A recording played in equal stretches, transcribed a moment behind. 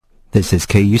This is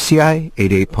KUCI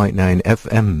 88.9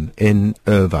 FM in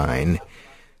Irvine.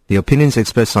 The opinions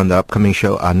expressed on the upcoming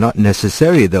show are not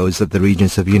necessarily those of the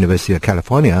Regents of University of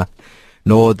California,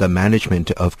 nor the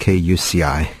management of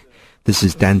KUCI. This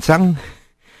is Dan Zhang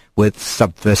with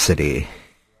Subversity.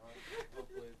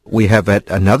 We have had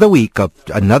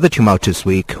another tumultuous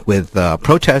week with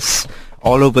protests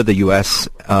all over the U.S.,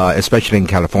 especially in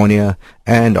California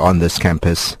and on this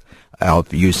campus of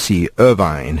UC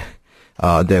Irvine.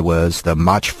 There was the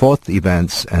March 4th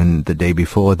events, and the day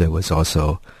before there was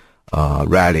also a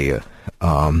rally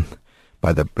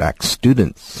by the Black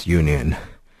Students Union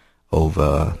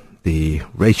over the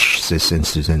racist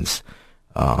incidents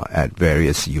at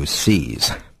various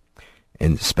UCs,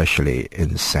 especially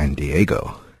in San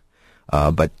Diego.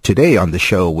 But today on the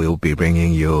show we'll be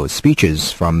bringing you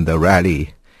speeches from the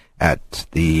rally at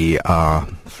the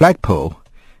flagpole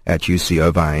at UC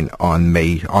Irvine on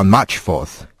March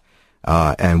 4th.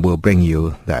 And we'll bring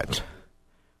you that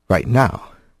right now.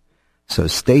 So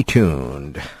stay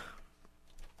tuned.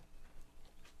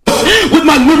 With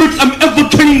my lyrics, I'm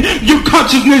infiltrating your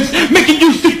consciousness, making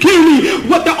you see clearly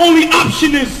what the only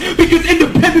option is. Because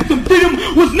independence and freedom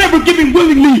was never given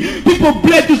willingly. People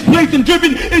bled, displaced, and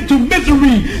driven into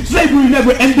misery. Slavery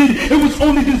never ended. It was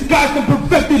only disguised and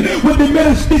perfected when they made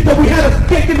us think that we had a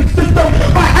stake in the system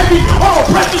by having all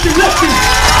oppressors elected.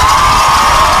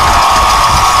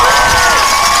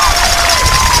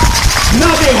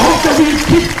 Now they hope that we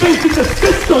keep facing the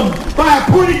system by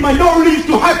appointing minorities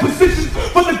to high positions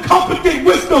for the competent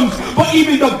wisdoms. But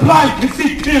even the blind can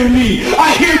see clearly.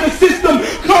 I hear the system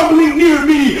crumbling near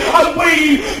me. I'm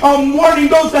waiting, I'm warning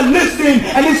those that listen,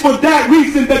 and it's for that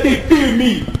reason that they fear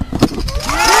me.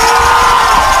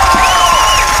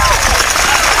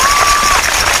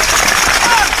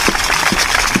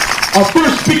 Our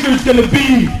first speaker is going to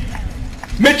be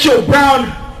Mitchell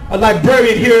Brown, a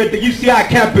librarian here at the UCI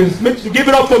campus. Mitchell, give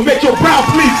it up for Mitchell Brown,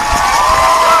 please.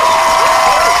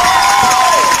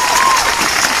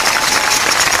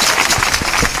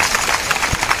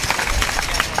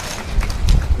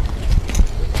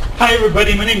 Hi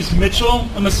everybody, my name is Mitchell.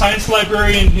 I'm a science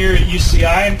librarian here at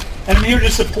UCI, and I'm here to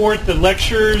support the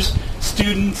lecturers,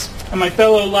 students, and my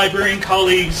fellow librarian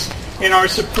colleagues in our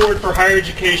support for higher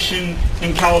education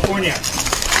in California.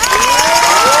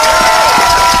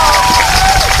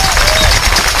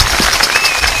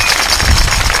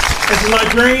 As a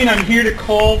librarian, I'm here to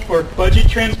call for budget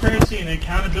transparency and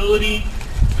accountability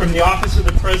from the Office of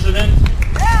the President.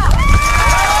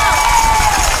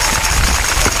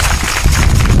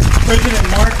 President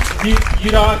Mark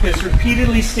Udall has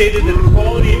repeatedly stated that the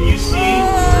quality of UC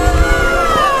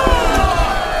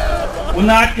will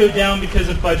not go down because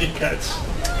of budget cuts.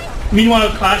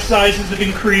 Meanwhile, class sizes have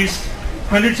increased,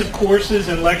 hundreds of courses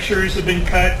and lectures have been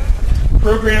cut,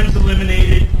 programs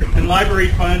eliminated, and library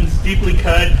funds deeply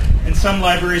cut, and some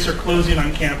libraries are closing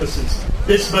on campuses.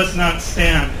 This must not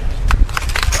stand.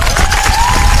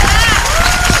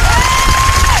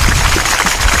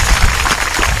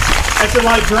 As a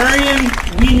librarian,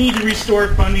 we need to restore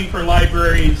funding for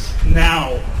libraries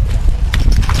now.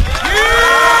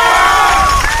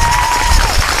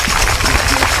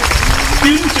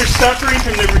 Students are suffering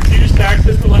from the reduced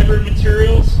access to library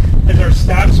materials as our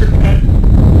staffs are cut.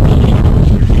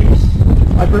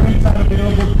 Librarians not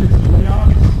available because of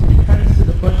layoffs because of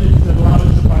the budgets that allow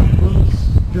us to buy books,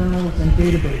 journals, and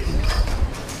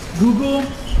databases. Google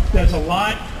does a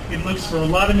lot. It looks for a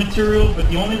lot of material, but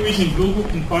the only reason Google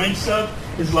can find stuff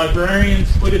is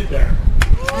librarians put it there.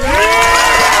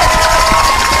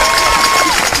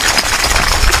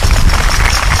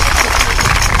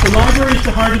 The library is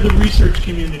the heart of the research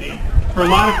community. For a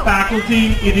lot of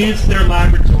faculty, it is their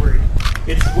laboratory.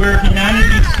 It's where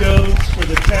humanities goes for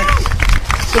the text.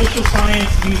 Social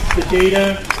science needs the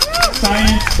data.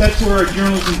 Science, that's where our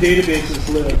journals and databases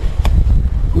live.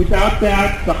 Without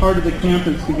that, the heart of the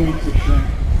campus begins to shrink.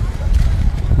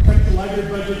 Cut the library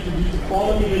budget to reduce the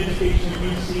quality of education at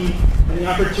UC and the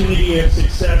opportunity of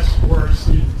success for our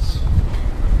students.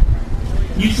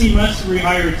 UC must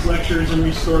rehire its lecturers and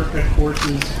restore cut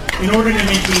courses in order to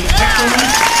maintain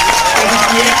excellence that is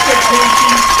the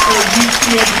expectation for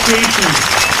UC education.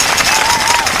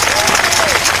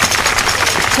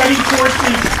 Cutting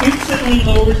courses instantly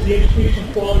lowers the education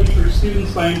quality for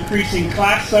students by increasing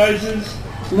class sizes,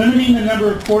 limiting the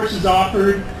number of courses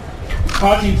offered,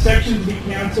 causing sections to be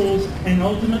canceled, and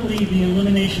ultimately the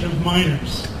elimination of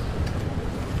minors.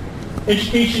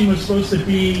 Education was supposed to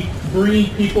be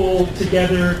bringing people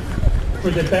together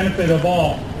for the benefit of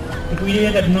all. If we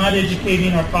end up not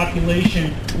educating our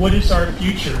population, what is our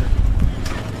future?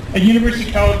 At University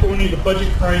of California, the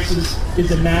budget crisis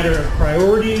is a matter of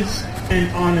priorities and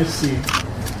honesty.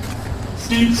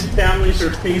 Students and families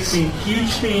are facing huge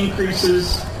fee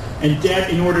increases and debt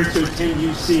in order to attend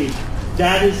UC.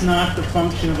 That is not the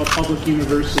function of a public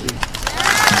university.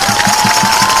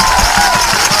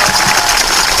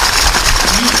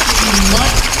 UC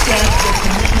must set a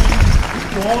commitment to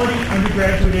quality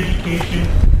undergraduate education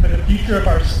for the future of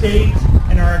our state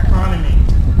and our economy.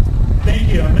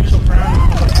 Thank you. I'm Mitchell Brown.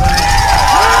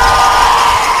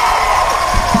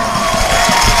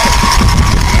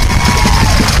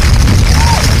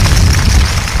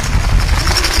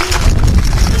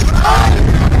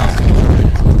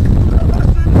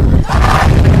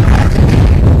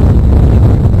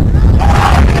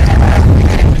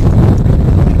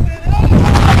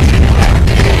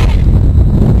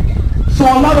 So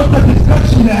a lot of the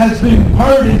discussion that has been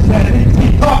heard is that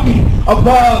it's talking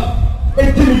about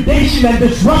intimidation and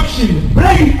disruption,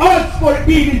 blaming us for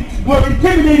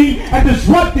intimidating and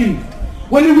disrupting.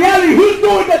 When in reality, who's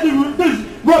doing that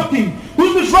disrupting?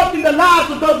 Who's disrupting the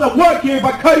lives of those that work here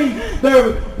by cutting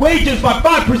their wages by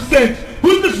 5%?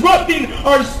 Who's disrupting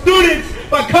our students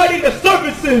by cutting the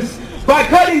services, by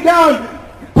cutting down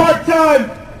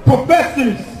part-time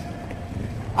professors?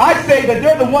 I say that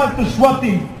they're the ones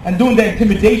disrupting and doing the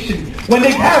intimidation when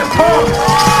they have come.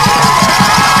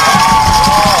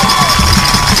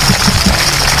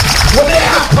 When they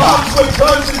have cops with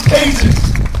guns and tasers.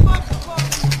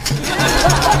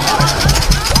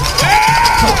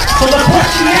 So the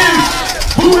question is,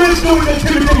 who is doing the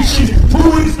intimidation?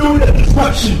 Who is doing the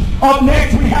disruption? Up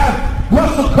next we have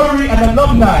Russell Curry, an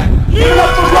alumni. Give it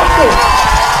up for Russell.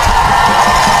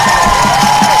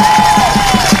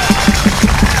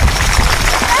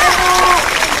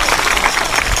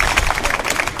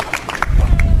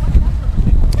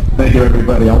 Thank you,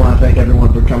 everybody. I want to thank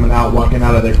everyone for coming out, walking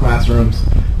out of their classrooms,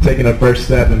 taking a first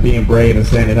step and being brave and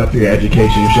standing up for your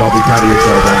education. You should all be proud of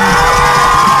yourselves.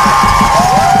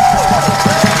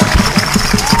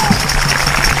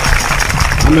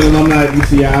 I'm an alumni of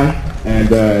UCI,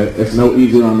 and it's no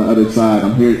easier on the other side.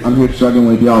 I'm here struggling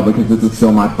with y'all because this is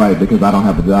still my fight because I don't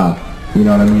have a job. You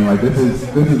know what I mean? Like this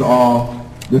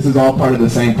is all part of the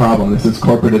same problem. This is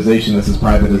corporatization. This is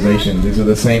privatization. These are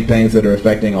the same things that are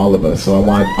affecting all of us. So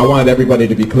I wanted everybody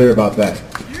to be clear about that.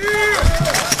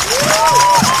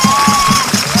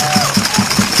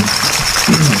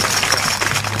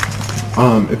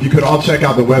 If you could all check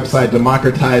out the website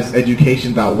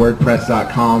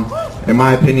democratized.education.wordpress.com. In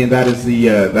my opinion, that is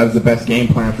the best game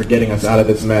plan for getting us out of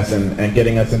this mess and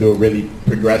getting us into a really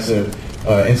progressive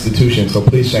institution. So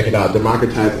please check it out,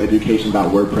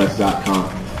 democratized.education.wordpress.com.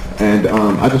 And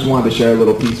I just wanted to share a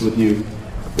little piece with you.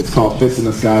 It's called Fist in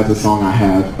the Sky. It's a song I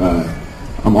have.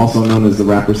 I'm also known as the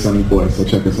rapper Sonny Boy, so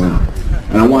check us out.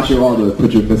 And I want you all to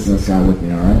put your fist in the sky with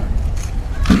me, all right?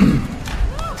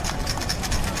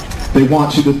 They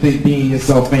want you to think being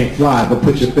yourself ain't fly, but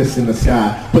put your fist in the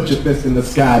sky. Put your fist in the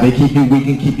sky. They keep you weak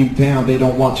and keep you down. They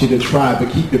don't want you to try, but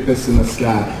keep your fist in the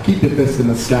sky. Keep your fist in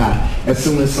the sky. As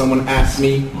soon as someone asks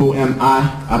me, who am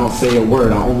I don't say a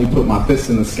word. I only put my fist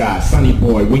in the sky. Sonny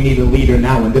Boy, we need a leader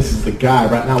now, and this is the guy.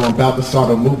 Right now I'm about to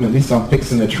start a movement. At least I'm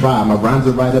fixing to try. My rhymes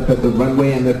are right up at the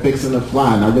runway, and they're fixing to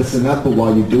fly. Now listen up, but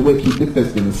while you do it, keep your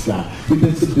fist in the sky. We've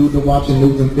been subdued and watching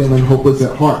news and feeling hopeless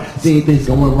at heart. Seeing things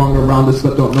going wrong around us,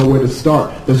 but don't know where to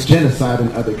start. There's genocide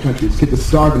in other countries. Kids are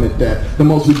starving to death. The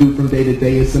most we do from day to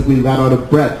day is simply let out of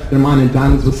breath. They're mining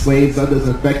diamonds with slaves, others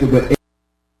infected with...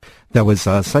 That was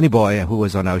Sonny Boy, who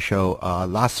was on our show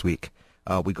last week.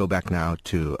 We go back now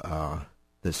to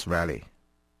this rally.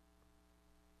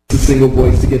 A single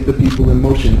voice to get the people in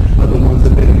motion. Other ones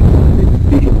have been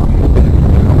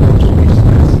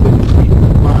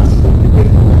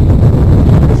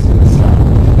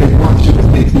They want you to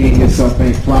think being yourself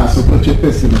ain't fly, so put your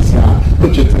fist in the sky.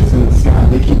 Put your fist in the sky.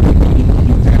 They keep you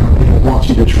down. They don't want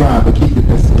you to try, but keep your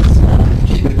fist in the sky.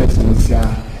 Keep your fist in the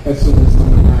sky. As soon as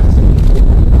someone asks me,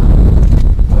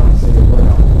 I don't say a word. I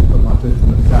only put my fist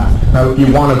in the sky. Now, if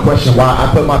you want to question why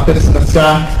I put my fist in the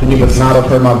sky, then you must not have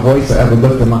heard my voice or ever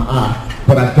looked in my eye.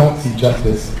 But I don't see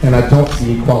justice, and I don't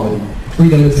see equality.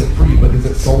 Freedom isn't free, but is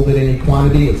it sold in any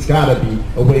quantity? It's gotta be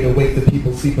a way to wake the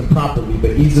people sleeping properly,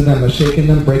 but easing them or shaking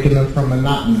them, breaking them from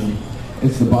monotony.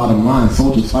 It's the bottom line.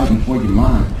 Soldiers fighting for your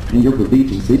mind and your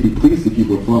allegiance. They'd be pleased if you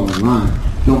would fall in line.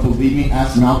 Don't believe me?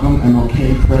 Ask Malcolm,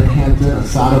 MLK, Fred Hampton,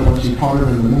 Assata, Bunchy Carter,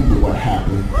 and remember what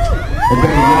happened. Or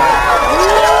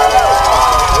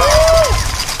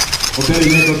better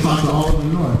yet, go talk to all of the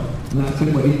North and ask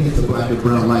him what he thinks a black or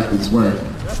brown life is worth.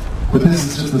 But this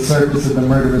is just the surface of the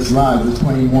murderous lies. There's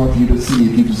plenty more for you to see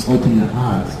if you just open your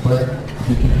eyes. But if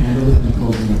you can handle it, then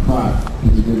closing your cry.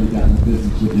 Because you really got in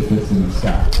business with your fist in the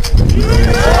sky.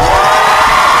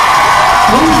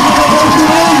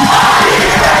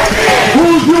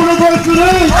 Whose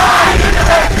university?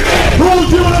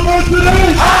 Whose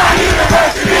university?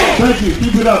 Thank you.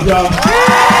 Keep it up, y'all.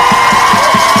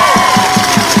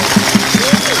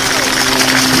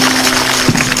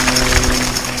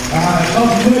 Up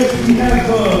next, we have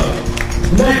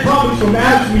Matt Thomas from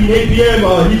ASME, APM.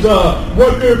 He's a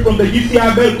worker from the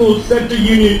UCI Medical Center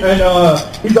Union, and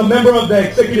he's a member of the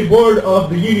executive board of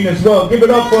the union as well. Give it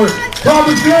up for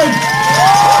Thomas Lynch.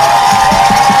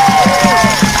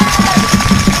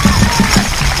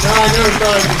 I never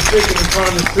thought I'd be speaking in front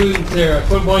of the students here. I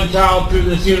put one child through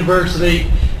this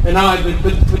university, and now I've been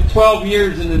put 12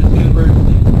 years into this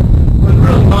university. What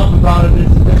really helped about it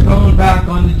is they're going back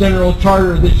on the general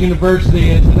charter of this university.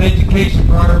 It's an education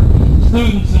for our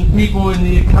students and people in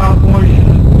the California,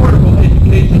 and affordable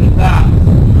education at that.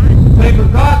 They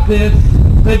forgot this.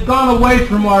 They've gone away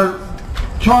from our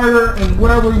charter and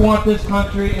where we want this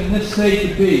country and this state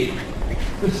to be.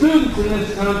 The students in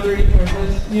this country, or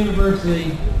this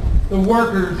university, the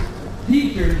workers,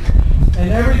 teachers,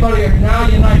 and everybody are now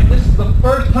united. This is the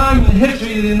first time in the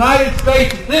history of the United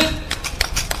States that this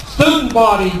student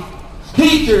body,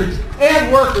 teachers,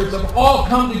 and workers have all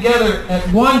come together at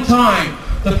one time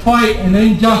to fight an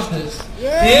injustice. The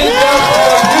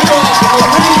injustice of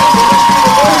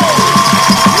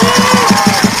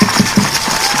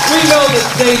we know the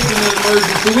state's in an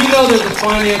emergency. We know there's a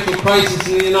financial crisis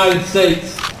in the United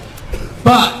States.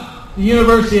 But the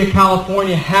University of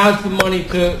California has the money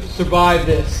to survive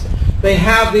this. They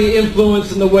have the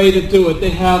influence and the way to do it. They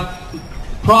have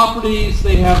properties.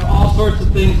 They have all sorts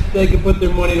of things they can put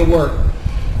their money to work.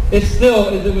 It's still,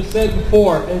 as it was said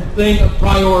before, a thing of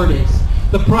priorities.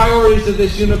 The priorities of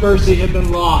this university have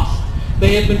been lost.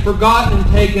 They have been forgotten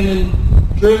and taken and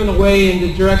driven away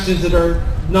into directions that are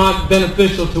not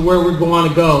beneficial to where we want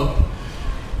to go.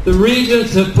 The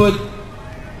regents have put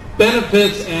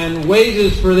benefits and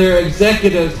wages for their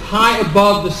executives high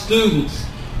above the students,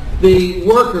 the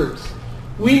workers.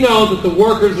 We know that the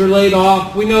workers are laid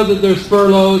off. We know that there's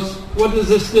furloughs. What does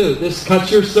this do? This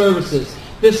cuts your services.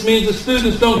 This means the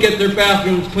students don't get their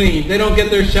bathrooms cleaned. They don't get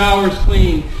their showers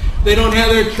cleaned. They don't have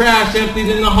their trash emptied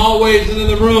in the hallways and in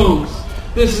the rooms.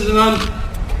 This is an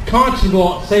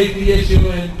unconscionable safety issue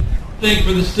and thing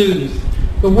for the students.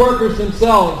 The workers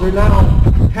themselves are now,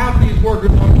 half these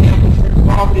workers on campus are in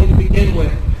poverty to begin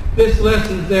with. This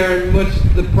lessens there in which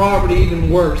the poverty even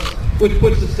worse, which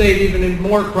puts the state even in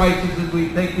more crisis as we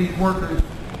take these workers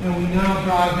and we now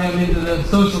drive them into the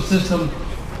social system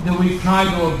that we've tried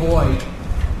to avoid.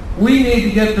 We need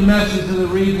to get the message to the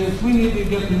regents. We need to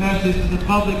get the message to the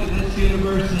public of this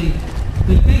university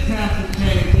that this has to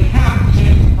change. They have to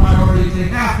change the priorities. They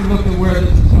have to look at where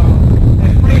this is going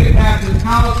and bring it back to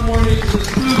California, to the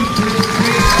students, to the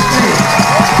state.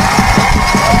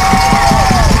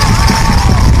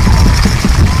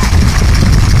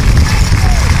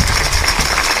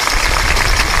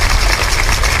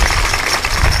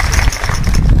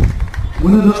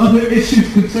 One of the other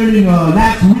issues concerning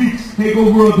last week's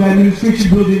takeover of the administration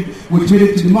building, which made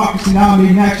it to Democracy Now!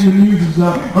 Made national news, is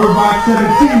Irvine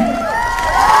 17.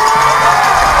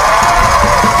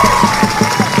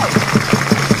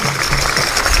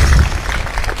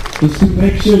 Just to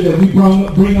make sure that we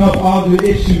bring up all the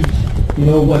issues, you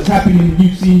know, what's happening in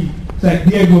UC San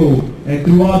Diego and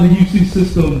through all the UC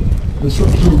system, the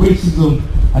structural racism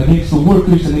against the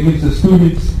workers and against the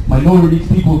students, minorities,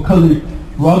 people of color.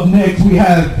 Well, up next we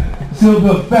have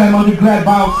Sylvia Pham, undergrad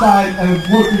bioscience and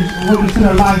workers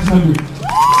Center Alliance member.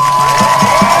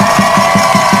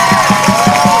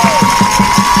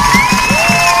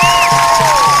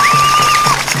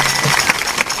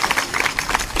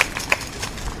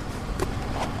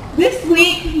 This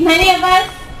week, many of us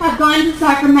have gone to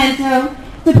Sacramento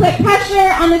to put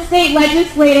pressure on the state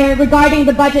legislator regarding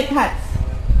the budget cuts.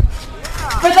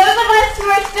 For those of us who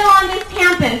are still on this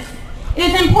campus, it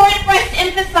is important for us to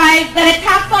emphasize that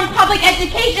attacks on public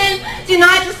education do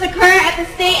not just occur at the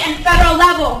state and federal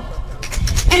level.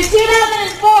 In 2004,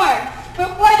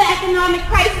 before the economic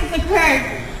crisis occurred,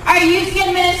 our UC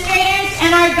administrators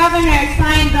and our governor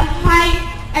signed the High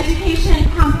Education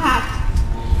Compact,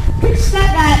 which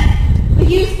said that the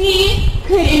UC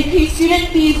could increase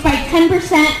student fees by 10%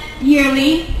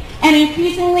 yearly and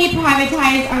increasingly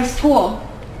privatize our school.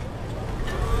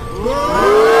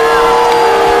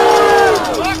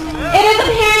 It is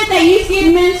apparent that UC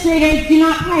administrators do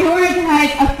not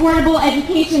prioritize affordable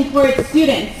education for its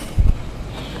students.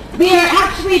 They are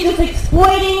actually just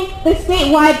exploiting the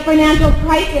statewide financial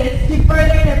crisis to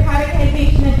further their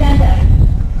privatization agenda.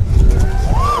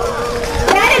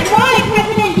 That is why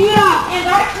President Udall and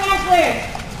our chancellor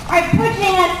are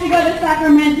pushing us to go to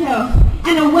Sacramento.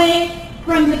 and away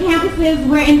from the campuses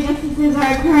where injustices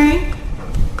are occurring.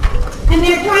 And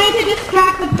they're trying to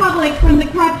distract the public from the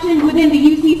corruption within the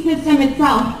UC system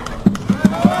itself.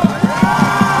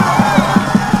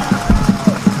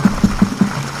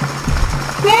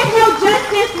 There's no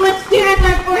justice when students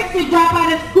are forced to drop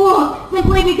out of school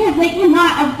simply because they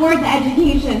cannot afford the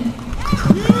education.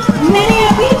 Many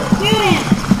of these students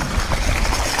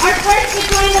are forced to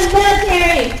join the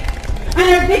military and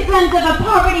are victims of a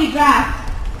poverty draft.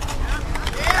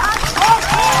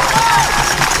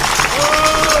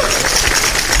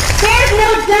 There's no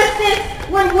justice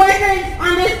when workers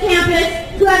on this campus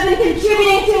who have been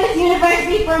contributing to this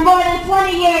university for more than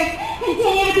 20 years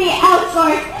continue to be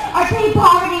outsourced, are paid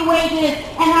poverty wages,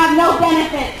 and have no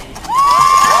benefits.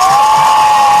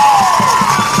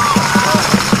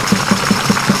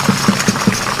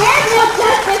 There's no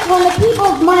justice when the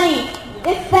people's money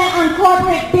is spent on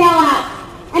corporate bailouts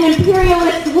and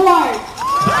imperialist wars.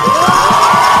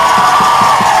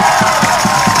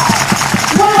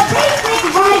 While basic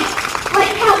rights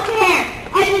like healthcare,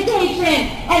 education,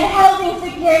 and housing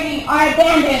security are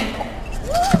abandoned.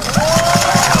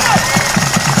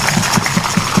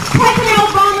 President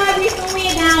Obama recently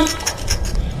announced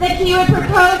that he would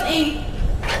propose a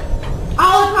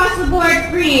all-across-the-board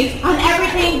freeze on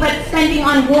everything but spending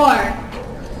on war.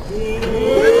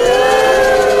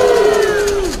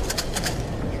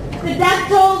 The death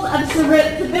tolls of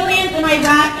civilians in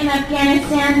Iraq and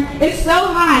Afghanistan is so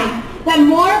high that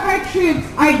more of our troops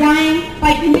are dying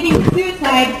by committing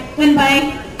suicide than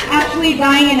by actually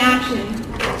dying in action.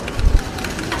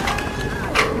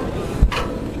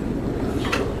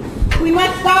 We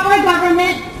must stop our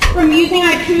government from using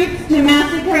our troops to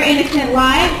massacre innocent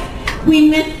lives. We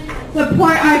must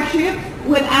support our troops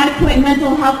with adequate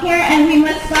mental health care, and we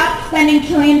must stop spending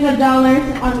trillions of dollars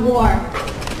on war.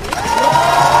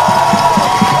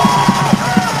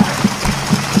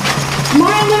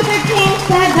 Martin Luther King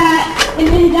said that an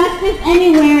injustice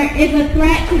anywhere is a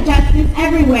threat to justice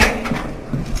everywhere.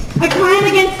 A crime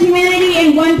against humanity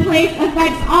in one place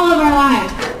affects all of our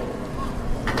lives.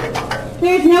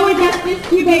 There is no injustice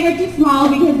too big or too small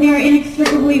because they are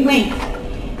inextricably linked.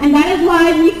 And that is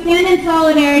why we stand in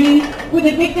solidarity with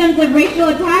the victims of racial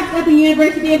attacks at the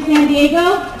University of San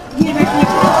Diego, University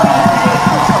of California,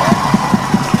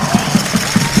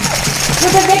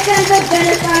 with the victims of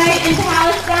genocide in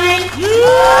Palestine,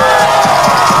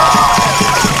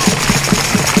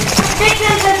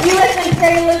 victims of U.S.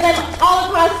 imperialism all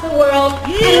across the world,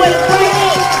 and with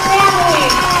burning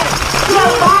families who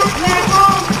have lost their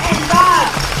homes and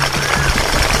jobs,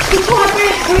 to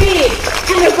corporate greed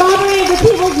and the robbery of the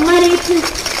people's money to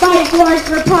fight wars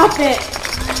for profit.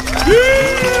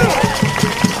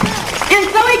 And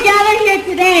so we gather here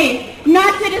today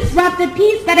not to disrupt the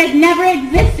peace that has never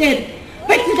existed,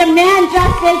 but to demand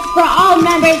justice for all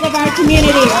members of our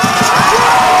community.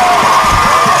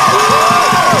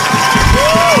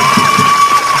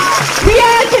 We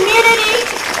are a community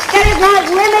that is not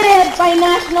limited by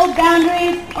national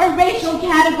boundaries or racial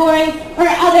categories or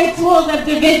other tools of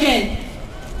division.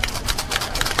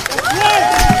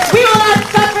 We will not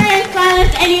suffer in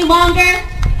silence any longer,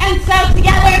 and so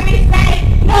together we say,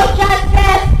 no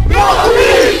justice, no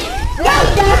peace! No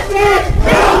justice,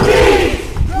 no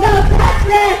peace! No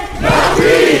justice, no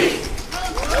peace!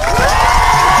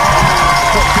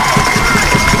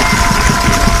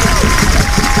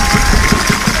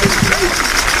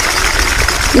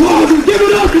 Wow, just give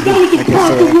it up, because that was a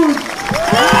powerful word.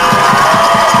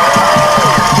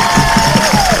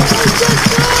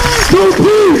 No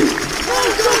peace!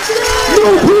 No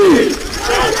peace!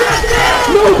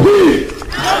 No peace!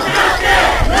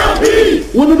 No peace!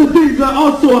 One of the things that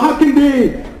also, how can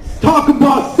they talk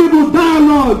about civil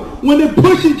dialogue when they're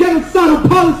pushing genocidal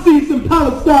policies in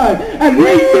Palestine and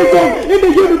racism in the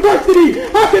university?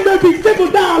 How can there be civil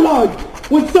dialogue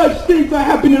when such things are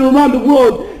happening around the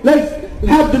world? Let's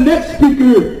have the next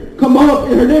speaker come up,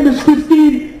 and her name is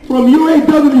Christine from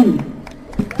UAW.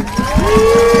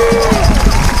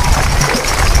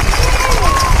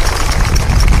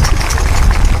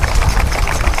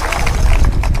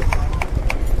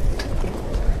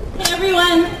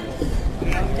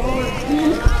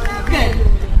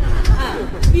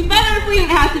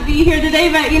 Here today,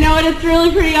 but you know what, it's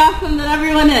really pretty awesome that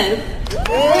everyone is. So,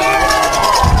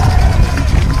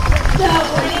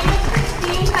 my name is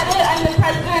Christine Pettit. I'm the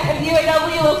president of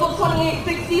UAW Local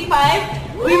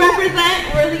 2865. We're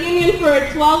the union for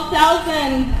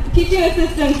 12,000 teaching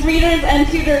assistants, readers, and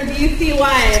tutors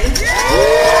UC-wide.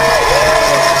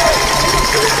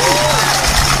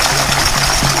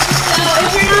 So,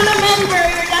 if you're not a member,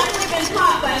 you're definitely been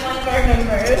taught by one of our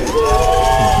members.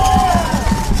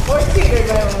 Or tutors.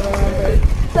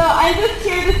 So I'm just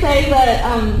here to say that,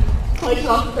 I should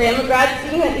also say I'm a grad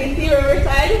student at UC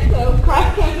Riverside, so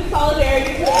cross-campus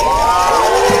solidarity today.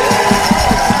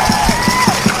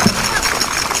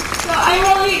 So I'm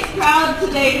really proud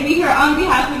today to be here on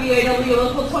behalf of UAW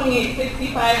Local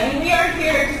 2865, and we are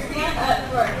here to stand up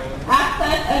for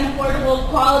access and affordable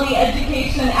quality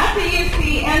education at the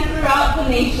UC and throughout the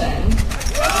nation.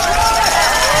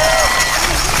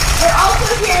 We're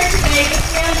also here today to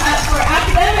stand up for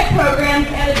academic programs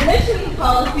and admissions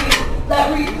policies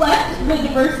that reflect the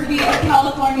diversity of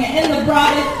California in the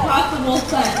broadest possible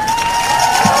sense.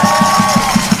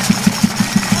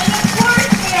 And of course,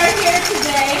 we are here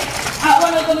today at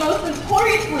one of the most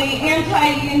notoriously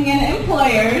anti-union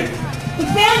employers to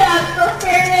stand up for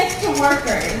fairness to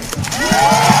workers.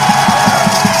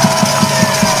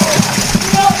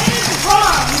 It is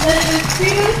wrong that it is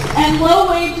students and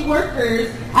low-wage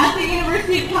workers at the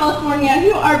University of California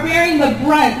who are bearing the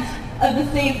brunt of the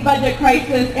state's budget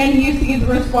crisis and UC's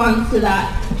response to that.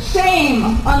 Shame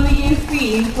on the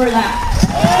UC for that.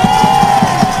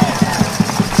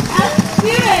 As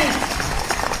students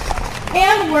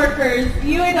and workers,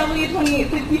 UAW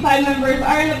 2865 members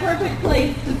are in the perfect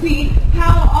place to see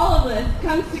how all of this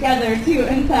comes together to,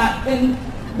 in fact,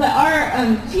 that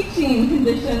our teaching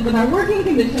conditions and our working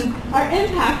conditions are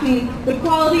impacting the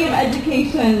quality of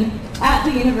education at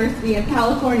the University of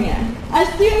California. As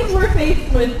students, we're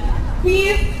faced with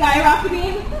fees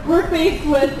skyrocketing. We're faced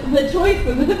with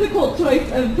the difficult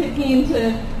choice of picking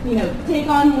to, take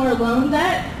on more loan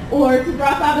debt or to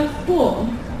drop out of school.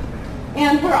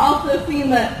 And we're also seeing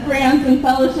that grants and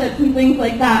fellowships and things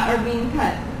like that are being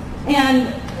cut. And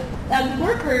as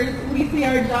workers, we see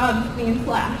our jobs being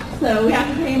slashed. So we have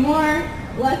to pay more,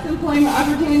 less employment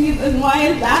opportunities. And why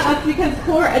is that? That's because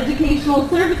core educational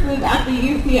services at the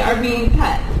UC are being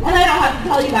cut. And I don't have to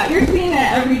tell you that. You're seeing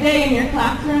it every day in your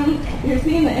classrooms. You're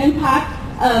seeing the impact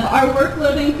of our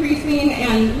workload increasing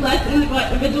and less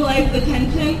individualized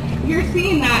attention. You're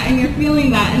seeing that and you're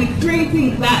feeling that and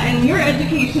experiencing that in your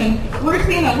education. We're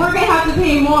seeing that we're going to have to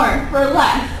pay more for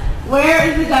less. Where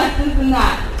is the justice in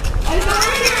that? And so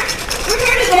we're here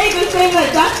today to say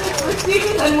that justice for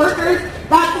students and workers,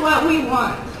 that's what we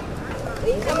want.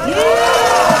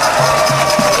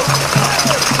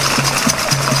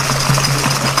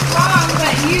 Wrong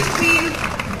that UC's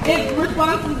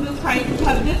responses to this crisis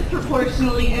have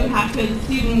disproportionately impacted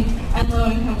students and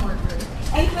low-income workers.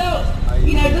 And so,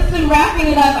 just in wrapping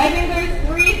it up, I think there's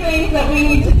three things that we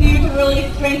need to do to really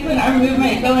strengthen our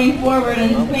movement going forward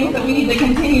and things that we need to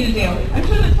continue to do. I'm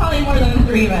sure there's probably more than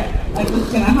three, but I'm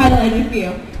just going to highlight a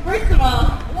few. First of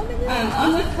all,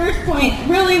 on this first point,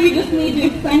 really we just need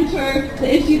to center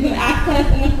the issues of access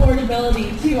and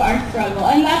affordability to our struggle.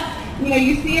 And that's,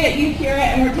 you see it, you hear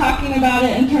it, and we're talking about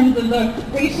it in terms of the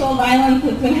racial violence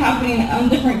that's been happening on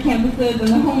different campuses and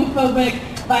the homophobic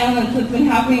violence that's been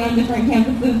happening on different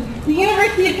campuses. The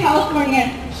University of California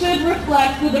should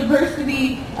reflect the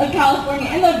diversity of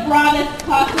California in the broadest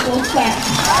possible sense.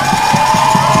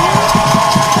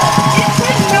 It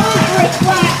should not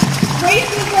reflect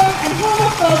racism and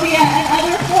homophobia and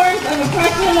other forms of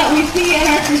oppression that we see in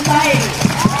our society.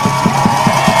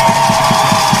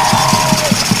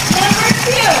 Number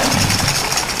two,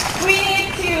 we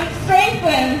need to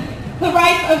strengthen the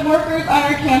rights of workers on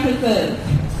our campuses.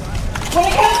 When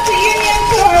it comes to unions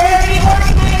who are already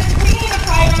organized, we need to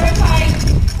prioritize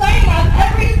signing up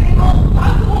every single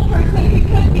possible person who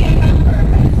could be a member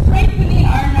and strengthening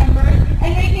our members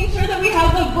and making sure that we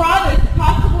have the broadest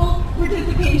possible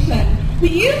participation. The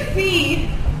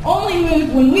UC only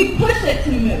moves when we push it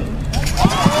to move.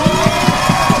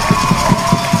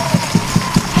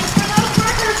 And for those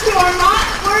workers who are not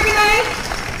organized,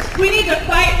 we need to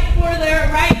fight for their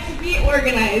right to be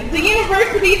organized. The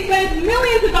university spends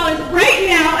millions of dollars right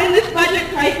now in this budget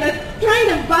crisis trying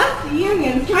to bust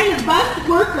unions, trying to bust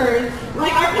workers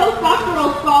like our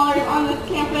postdoctoral scholars on this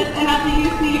campus and at the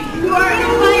UC who are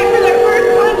applying for their first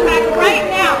contract right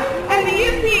now. And the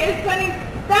UC is spending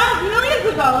millions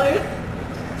of dollars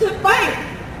to fight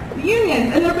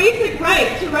unions and their basic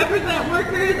right to represent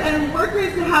workers and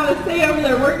workers to have a say over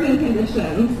their working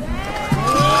conditions.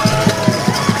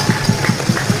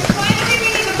 Finally, we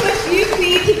need to push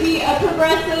UC to be a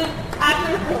progressive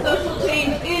actor for social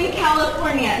change in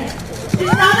California. It's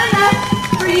not enough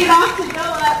for you not to go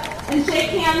up and shake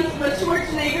hands with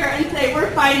Schwarzenegger and say,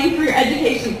 we're fighting for your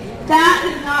education. That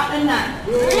is not enough.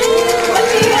 What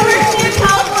the University of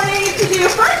California needs to do,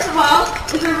 first of all,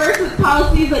 is reverse its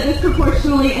policies that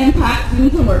disproportionately impact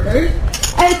students and workers.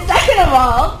 And second of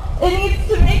all, it needs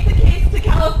to make the case to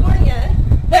California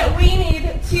that we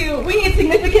need we need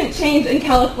significant change in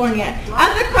California.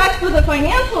 At the crux of the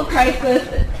financial crisis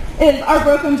is our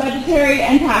broken budgetary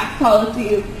and tax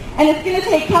policies. And it's going to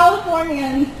take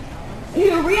Californians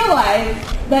who realize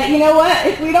that, you know what,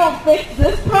 if we don't fix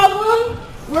this problem,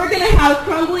 we're going to have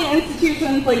crumbling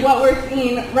institutions like what we're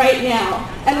seeing right now.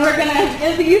 And we're going to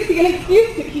give the UC an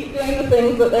excuse to keep doing the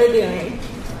things that they're doing.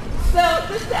 So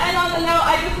just to end on the note,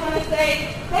 I just want to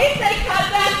say, they say cut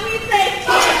back, we say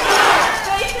fight back.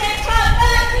 They say cut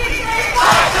back, we say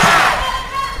fight back.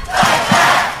 Fight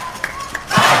back.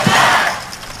 Fight back.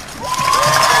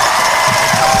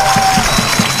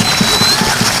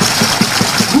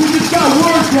 We just got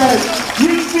word that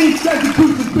UC Santa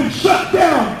Cruz has been shut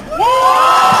down.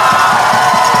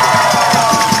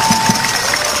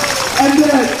 And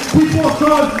that people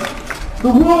across the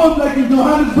world, like in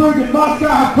Johannesburg and Moscow,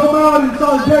 have come out in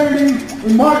solidarity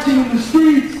and marching in the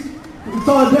streets in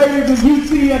solidarity with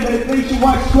UC and the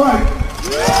nationwide strike.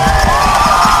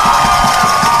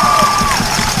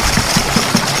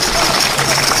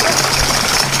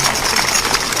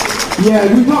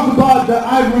 Yeah, we talk about the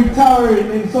ivory tower,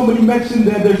 and somebody mentioned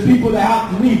that there's people that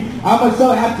have to leave. I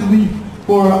myself have to leave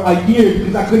for a year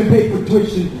because I couldn't pay for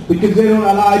tuition because they don't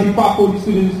allow ID 540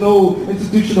 students no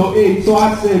institutional aid. So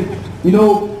I said, you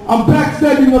know, I'm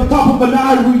backstabbing on top of an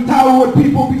ivory tower where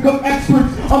people become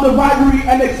experts on the rivalry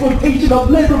and exploitation of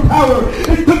labor power.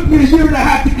 It took me a year and a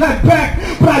half to climb back,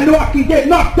 but I know I can get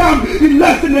knocked down in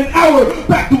less than an hour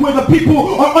back to where the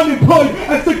people are unemployed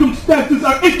and circumstances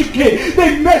are intricate.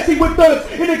 They're messing with us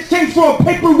in exchange for a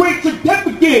paperweight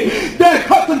certificate. Their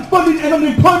cuts in funding and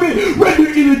unemployment render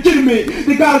illegitimate.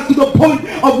 They got us to the point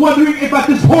of wondering if at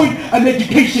this point an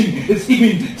education is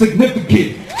even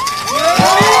significant.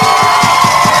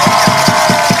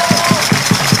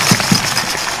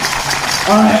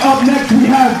 Alright, up next we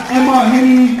have Emma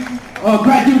Henny, a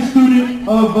graduate student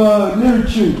of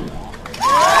literature.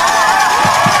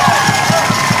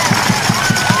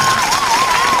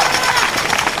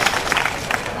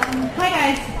 Hi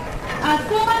guys.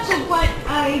 So much of what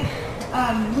I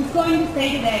was going to say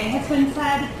today has been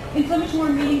said in so much more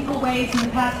meaningful ways in the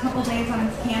past couple days on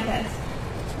this campus.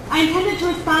 I intended to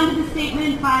respond to the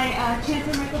statement by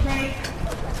Chancellor Michael Drake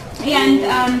and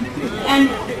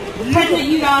President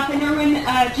Yudof and Erwin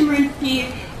Chemerinsky,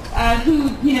 who,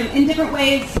 you know, in different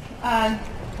ways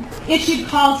issued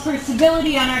calls for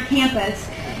civility on our campus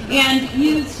and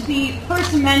used the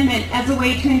First Amendment as a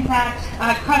way to, in fact,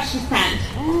 crush dissent.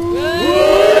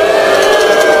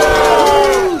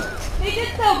 They did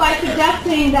so by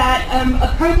suggesting that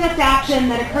a protest action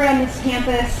that occurred on this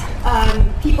campus,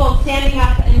 people standing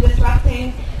up and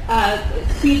disrupting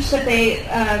speech that they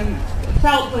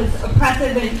felt was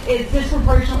oppressive and is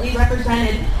disproportionately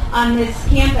represented on this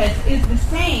campus, is the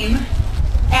same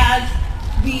as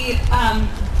the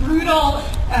brutal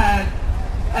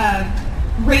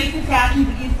racist actions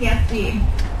at UCSD.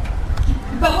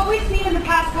 But what we've seen in the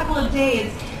past couple of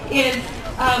days is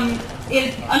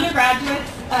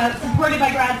undergraduates supported by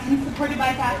grad students, supported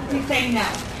by faculty saying no.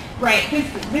 Right,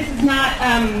 this is not,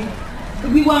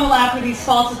 we won't allow for these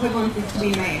false equivalencies to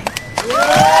be made.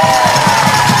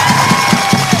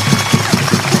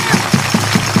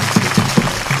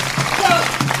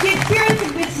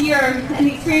 And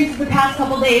the experience of the past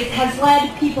couple days has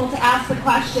led people to ask the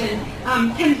question,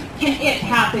 can it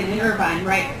happen in Irvine,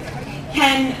 right?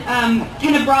 Can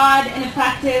a broad and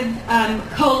effective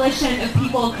coalition of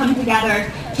people come together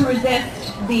to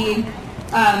resist the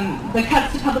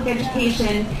cuts to public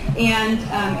education and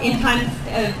in times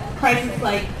of crisis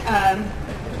like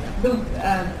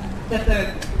that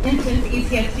the instance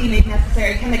ECSD made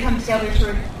necessary, can they come together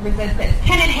to resist this?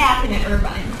 Can it happen at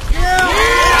Irvine? And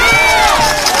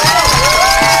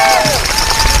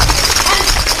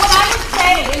what I would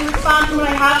say in response, and what I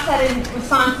have said in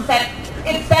response, is that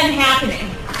it's been happening.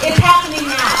 It's happening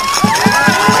now.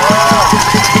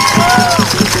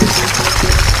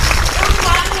 It's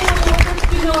happening when the Workers'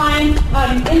 Student Alliance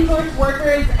in-source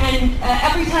workers, and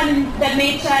every time that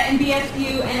MHA and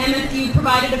BSU and MSU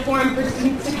provided a forum for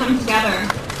students to come together.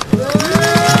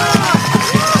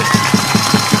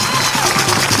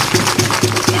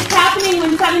 It's happening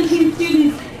when 17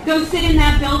 students go sit in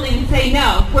that building and say,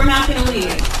 no, we're not going to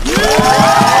leave.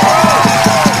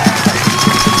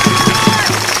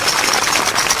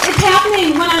 It's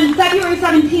happening when on February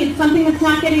 17th, something that's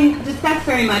not getting discussed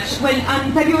very much, when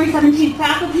on February 17th,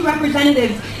 faculty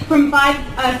representatives from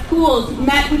 5 schools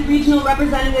met with regional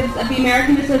representatives of the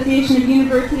American Association of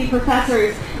University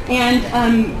Professors and,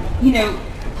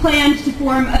 planned to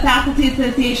form a faculty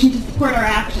association to support our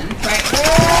actions, right?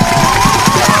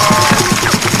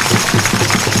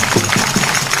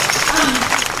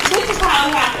 This is how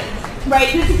it happens.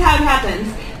 right? This is how it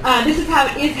happens. This is how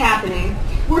it is happening.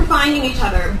 We're finding each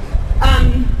other.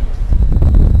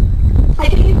 I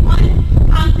think one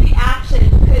concrete action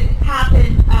could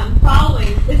happen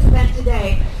following this event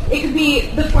today. It could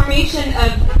be the formation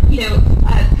of,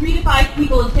 3 to 5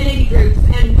 people affinity groups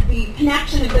and the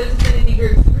connection of those affinity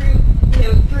groups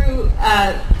through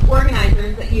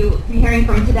organizers that you'll be hearing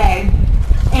from today.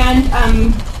 And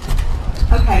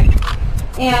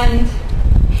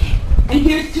and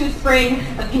here's to a spring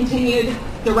of continued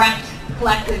direct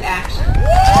collective action.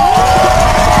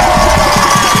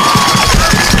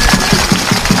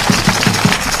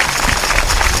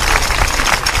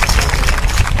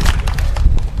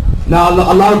 Now,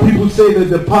 a lot of people say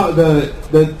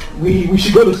that we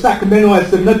should go to Sacramento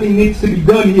as if nothing needs to be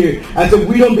done here, as if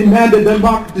we don't demand the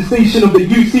democratization of the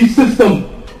UC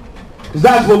system, because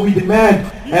that's what we demand.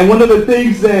 And one of the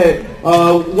things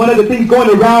going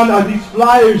around are these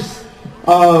flyers,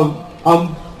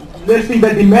 listing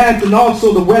that demands, and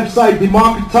also the website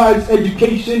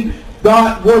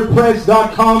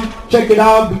democratized.education.wordpress.com. Check it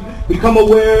out. Become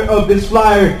aware of this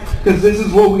flyer, because this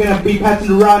is what we're going to be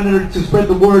passing around in order to spread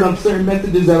the word on certain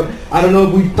messages that I don't know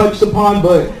if we've touched upon,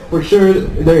 but for sure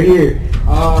they're here.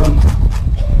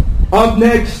 Up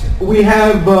next, we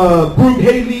have Brooke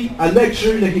Haley, a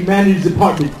lecturer in the Humanities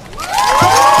Department.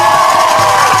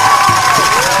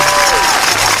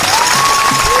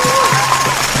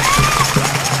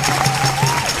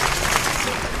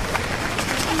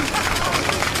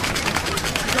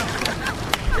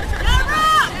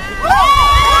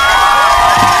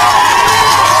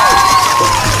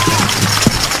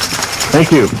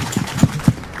 Thank you.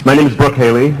 My name is Brooke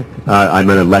Haley. I'm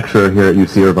a lecturer here at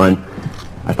UC Irvine.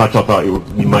 I thought you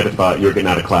might have thought you were getting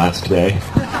out of class today.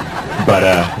 But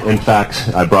in fact,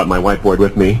 I brought my whiteboard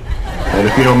with me. And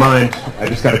if you don't mind, I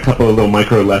just got a couple of little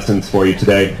micro lessons for you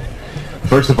today.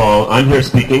 First of all, I'm here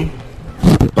speaking,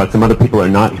 but some other people are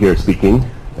not here speaking,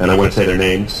 and I want to say their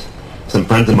names. Some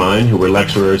friends of mine who were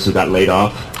lecturers who got laid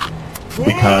off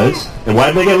because, and why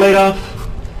did they get laid off?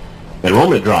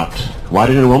 Enrollment dropped. Why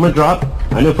did enrollment drop?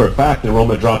 I know for a fact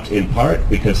enrollment dropped in part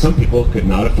because some people could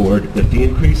not afford the fee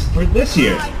increase for this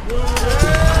year.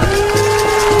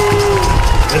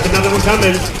 There's another one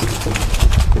coming.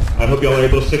 I hope y'all are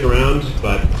able to stick around,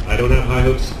 but I don't have high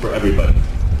hopes for everybody.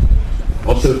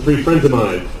 Also, 3 friends of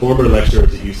mine, former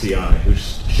lecturers at UCI, who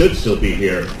should still be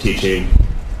here teaching.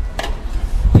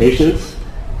 Patience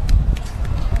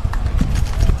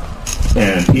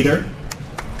and Peter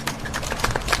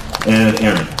and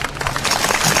Aaron.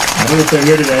 I don't know if they're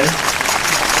here today,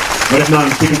 but if not,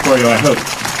 I'm speaking for you, I hope.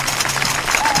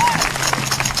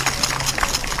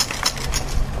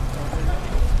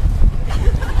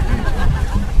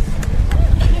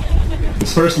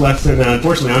 This first lesson,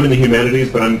 unfortunately, I'm in the humanities,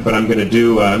 but I'm going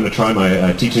to try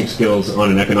my teaching skills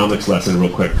on an economics lesson real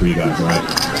quick for you guys, all right?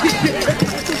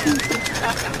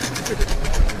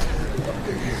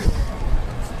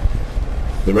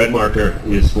 The red marker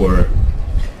is for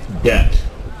debt,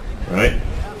 right?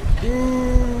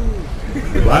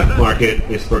 The black market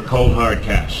is for cold hard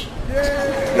cash. You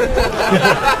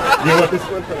know what this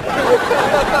one?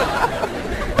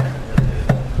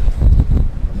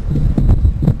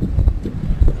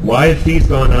 Why have fees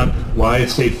gone up? Why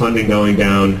is state funding going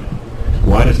down?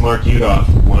 Why does Mark Yudoff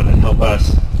want to help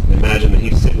us? Imagine that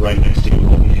he's sitting right next to you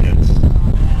holding hands.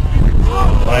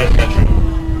 Why is that true?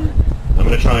 I'm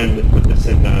going to try and put this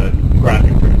in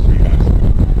graphic terms for you guys.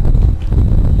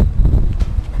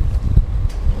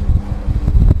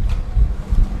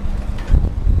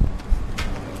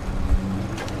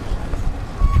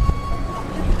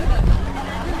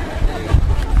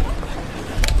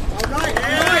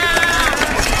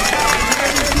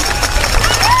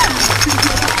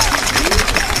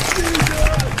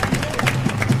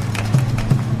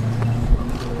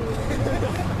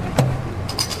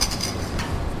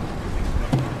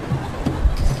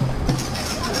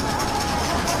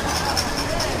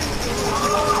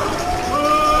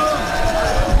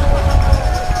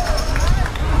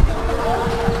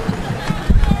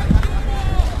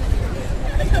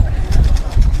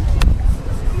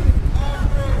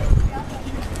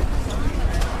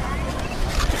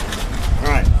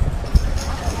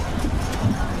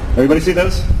 Everybody see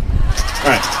those?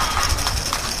 All right.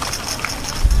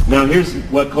 Now here's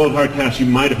what cold hard cash you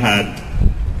might have had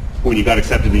when you got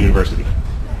accepted to the university.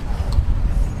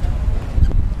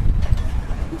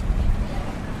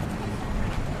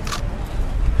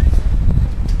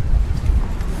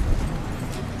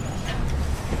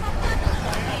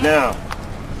 Now,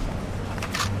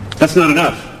 that's not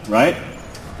enough, right?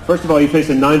 First of all, you faced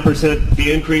a 9%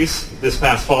 fee increase this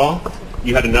past fall.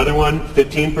 You had another one,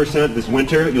 15% this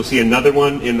winter. You'll see another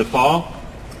one in the fall.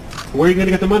 Where are you going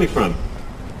to get the money from?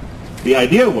 The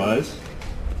idea was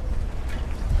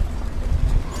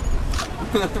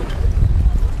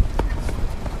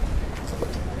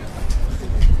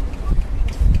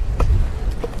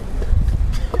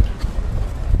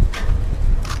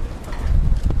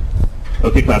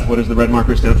okay, class, what does the red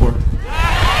marker stand for?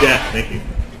 Debt, thank you.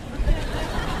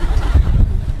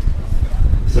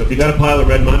 So if you got a pile of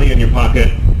red money in your pocket,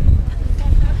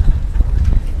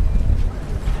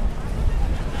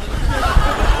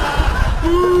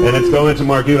 and it's going to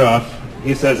Mark Udoff,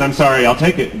 he says, I'm sorry, I'll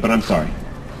take it, but I'm sorry.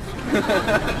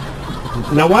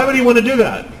 Now why would he want to do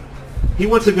that? He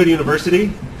wants a good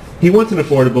university. He wants an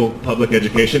affordable public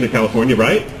education in California,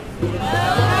 right?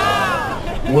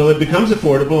 Well, it becomes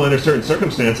affordable under certain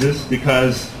circumstances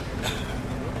because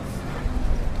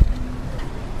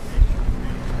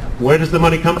where does the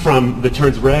money come from that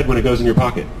turns red when it goes in your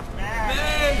pocket?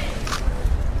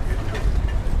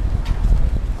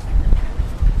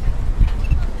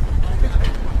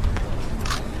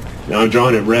 Now I'm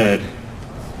drawing it red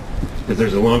because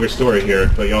there's a longer story here,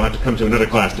 but you'll have to come to another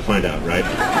class to find out, right?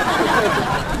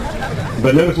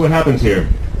 But notice what happens here.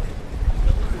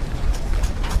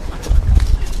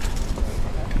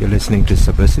 You're listening to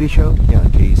Subversity Show here on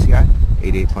KUCI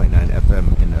 88.9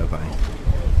 FM in Irvine.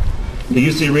 The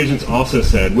UC Regents also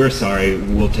said, we're sorry,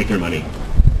 we'll take your money.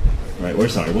 Right, we're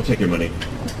sorry, we'll take your money.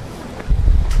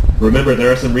 Remember,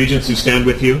 there are some regents who stand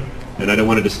with you, and I don't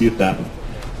want to dispute that.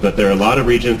 But there are a lot of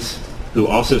regents who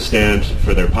also stand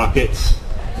for their pockets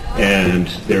and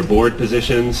their board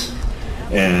positions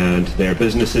and their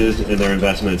businesses and their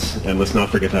investments, and let's not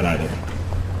forget that either.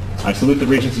 I salute the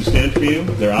regents who stand for you.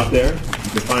 They're out there.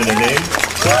 You can find their name.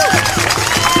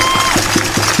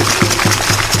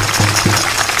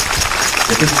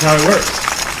 But this is how it works.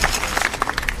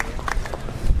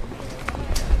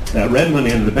 That red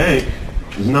money into the bank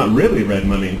is not really red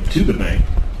money to the bank.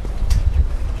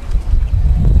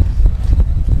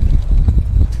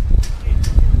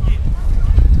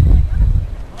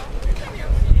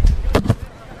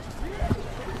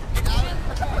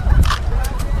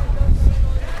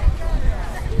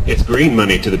 It's green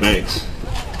money to the banks,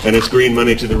 and it's green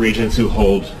money to the regents who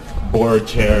hold board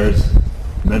chairs,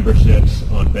 memberships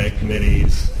on bank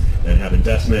committees, and have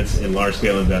investments in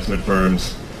large-scale investment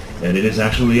firms. And it is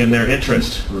actually in their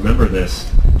interest, remember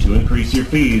this, to increase your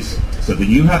fees so that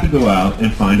you have to go out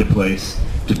and find a place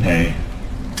to pay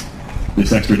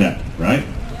this extra debt, right?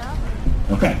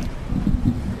 Okay.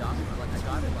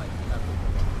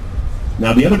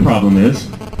 Now the other problem is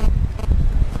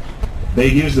they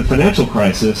use the financial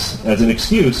crisis as an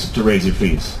excuse to raise your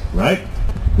fees, right?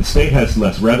 The state has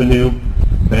less revenue.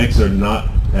 Banks are not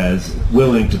as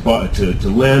willing to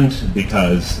lend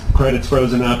because credit's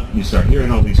frozen up. You start hearing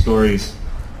all these stories.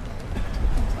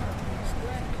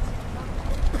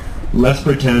 Let's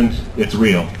pretend it's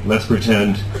real. Let's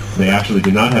pretend they actually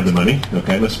do not have the money.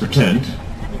 Okay, let's pretend.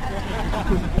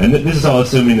 And this is all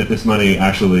assuming that this money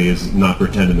actually is not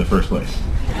pretend in the first place.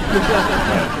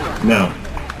 Right. Now,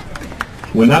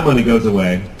 when that money goes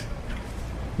away,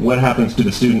 what happens to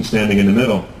the student standing in the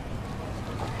middle?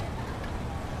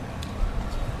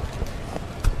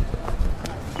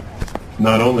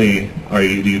 Not only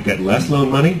do you get less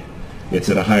loan money, it's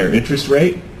at a higher interest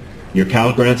rate. Your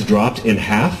Cal grants dropped in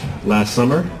half last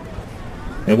summer.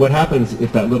 And what happens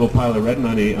if that little pile of red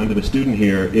money under the student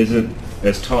here isn't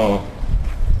as tall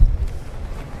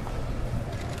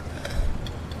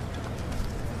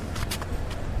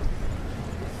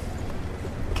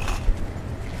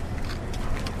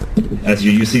as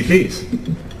your UC fees?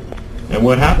 And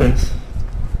what happens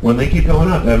when they keep going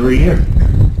up every year?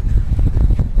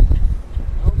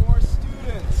 No more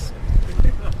students.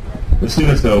 The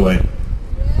students go away.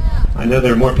 I know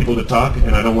there are more people to talk,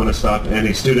 and I don't want to stop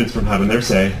any students from having their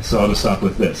say, so I'll just stop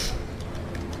with this.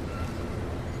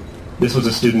 This was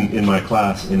a student in my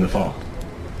class in the fall.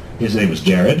 His name was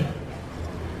Jared.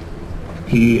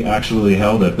 He actually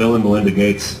held a Bill and Melinda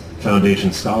Gates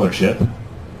Foundation scholarship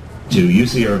to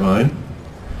UC Irvine,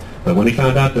 but when he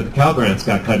found out that the Cal grants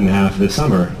got cut in half this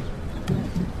summer,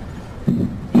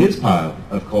 his pile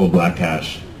of cold black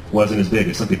cash wasn't as big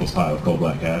as some people's pile of cold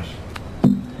black cash.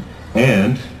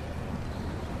 And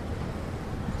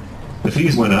the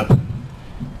fees went up.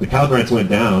 The Cal grants went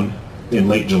down in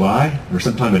late July or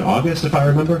sometime in August, if I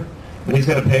remember, and he's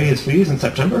got to pay his fees in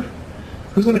September.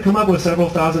 Who's going to come up with several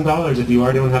 $1,000s if you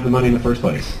already don't have the money in the first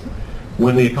place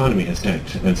when the economy has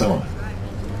tanked and so on?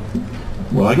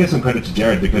 Well, I give some credit to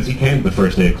Jared because he came to the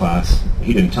first day of class.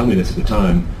 He didn't tell me this at the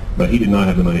time, but he did not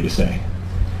have the money to stay.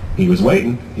 He was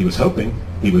waiting. He was hoping.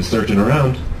 He was searching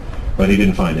around. but he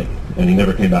didn't find it, and he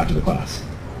never came back to the class.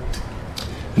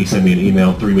 He sent me an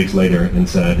email 3 weeks later and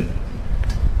said,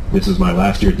 this was my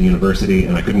last year at the university,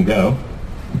 and I couldn't go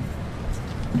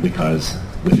because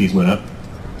the fees went up,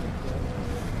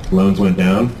 loans went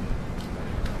down,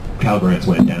 Cal Grants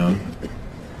went down,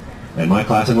 and my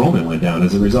class enrollment went down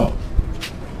as a result.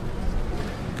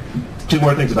 2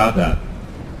 more things about that.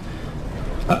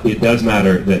 It does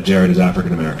matter that Jared is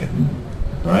African American.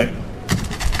 All right?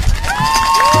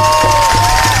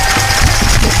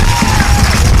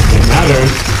 It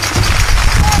matters.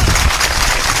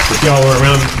 If y'all were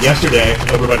around yesterday,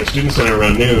 over by the Student Center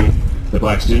around noon, the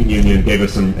Black Student Union gave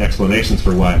us some explanations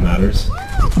for why it matters.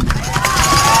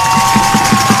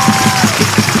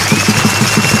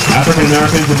 African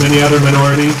Americans and many other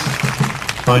minorities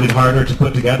find it harder to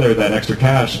put together that extra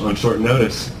cash on short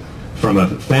notice. From a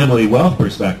family wealth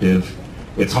perspective,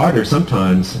 it's harder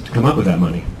sometimes to come up with that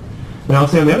money. Now,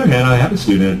 say on the other hand, I have a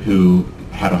student who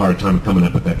had a hard time coming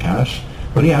up with that cash,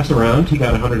 but he asked around. He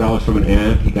got $100 from an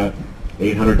aunt. He got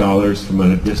 $800 from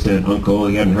a distant uncle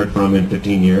he hadn't heard from in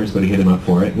 15 years, but he hit him up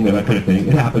for it. You know, that kind of thing.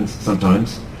 It happens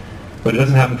sometimes, but it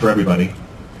doesn't happen for everybody.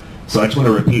 So I just want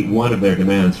to repeat one of their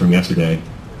demands from yesterday,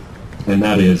 and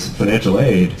that is financial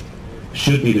aid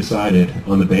should be decided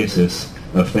on the basis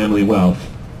of family wealth,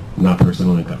 not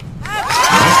personal income. Right?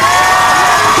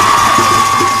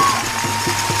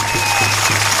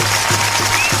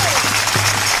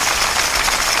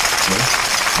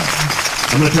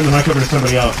 I'm going to turn the mic over to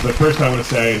somebody else, but first I want to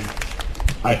say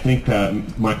I think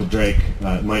Michael Drake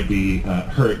might be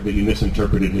hurt that you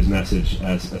misinterpreted his message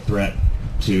as a threat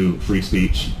to free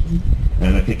speech,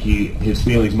 and I think his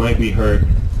feelings might be hurt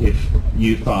if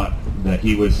you thought that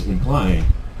he was implying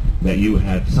that you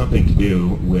had something to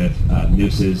do with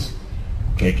nooses,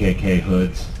 KKK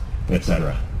hoods,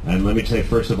 etc. And let me say,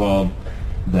 first of all,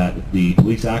 that the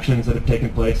police actions that have taken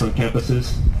place on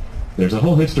campuses, there's a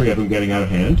whole history of them getting out of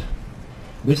hand.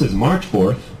 This is March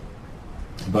 4th,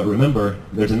 but remember,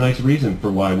 there's a nice reason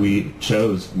for why we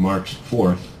chose March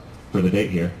 4th for the date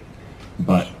here.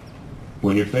 But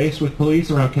when you're faced with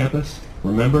police around campus,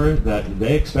 remember that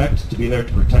they expect to be there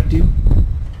to protect you,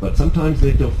 but sometimes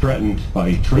they feel threatened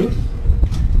by truth.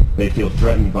 They feel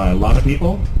threatened by a lot of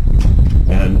people,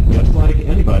 and just like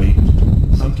anybody,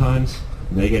 sometimes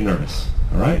they get nervous.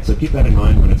 All right, so keep that in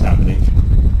mind when it's happening.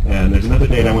 And there's another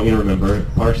date I want you to remember,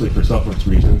 partially for self-worth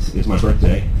reasons, is my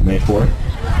birthday, May 4th.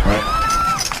 All right?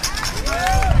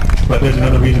 But there's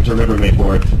another reason to remember May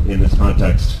 4th in this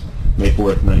context. May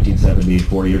 4th, 1970,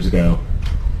 4 years ago.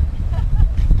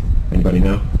 Anybody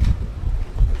know?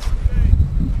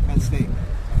 Penn State.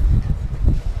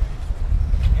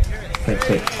 Penn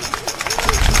State.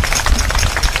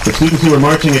 The students who were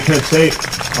marching at Penn State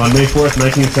on May 4th,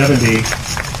 1970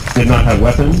 did not have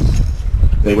weapons.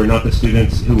 They were not the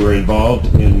students who were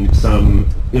involved in some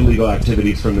illegal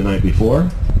activities from the night before.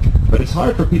 But it's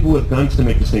hard for people with guns to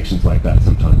make distinctions like that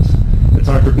sometimes. It's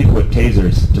hard for people with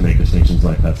tasers to make distinctions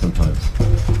like that sometimes.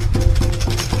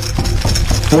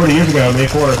 40 years ago, May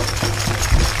 4th,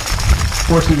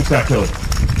 4 students got killed.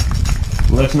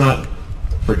 Let's not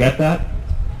forget that.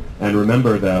 And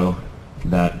remember, though,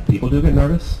 that people do get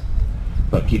nervous,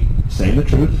 but keep saying the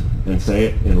truth and say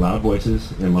it in loud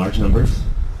voices, in large numbers.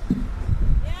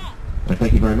 And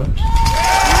thank you very much.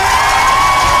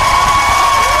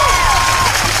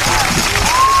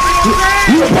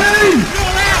 Real pain!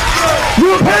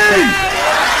 Real pain!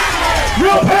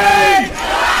 Real pain!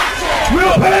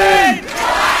 Real pain!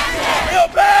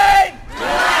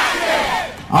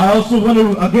 I also want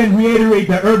to again reiterate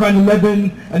that Irvine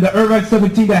 11 and the Irvine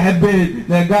 17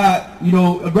 that got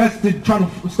arrested trying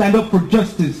to stand up for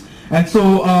justice. And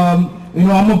so I'm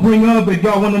gonna bring up, if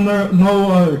y'all want to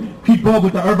know keep up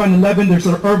with the Irvine 11, there's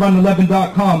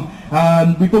Irvine11.com.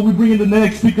 Before we bring in the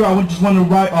next speaker, I just want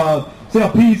to say a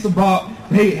piece about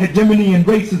hegemony and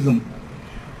racism.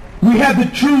 We have the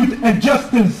truth and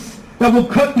justice that will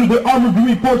cut through the armored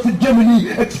reinforced hegemony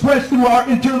expressed through our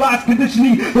interlaced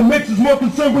conditioning that makes us more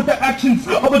concerned with the actions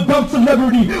of a dumb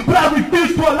celebrity. But I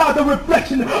refuse to allow the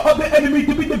reflection of the enemy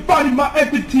to be defining my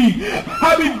entity.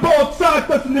 Having both sides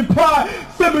doesn't imply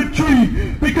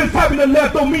symmetry, because having a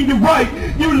left don't mean you're right.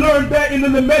 You learned that in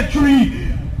elementary.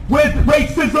 With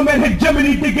racism and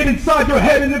hegemony, they get inside your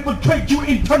head and infiltrate you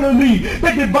internally.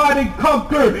 They divide and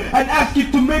conquer and ask you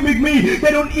to mimic me.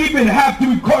 They don't even have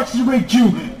to incarcerate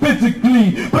you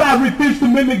physically. But I refuse to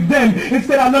mimic them.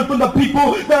 Instead, I learn from the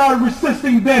people that are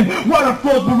resisting them. Water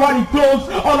flows, but writing flows.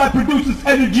 All I produce is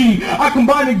energy. I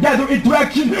combine and gather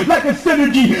interaction like a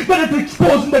synergy that is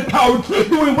exposing the cowards,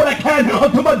 doing what I can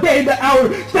until my day in the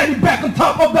hour, standing back on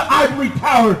top of the ivory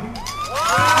tower.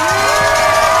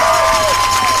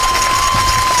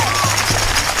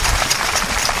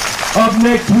 Up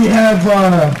next we have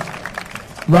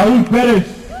Raul Perez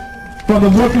from the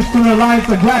Workers' Student Alliance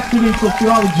of Grad Student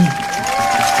Sociology.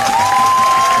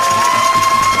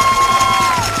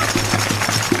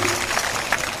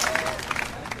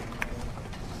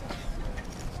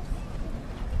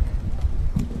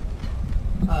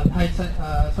 Hi, so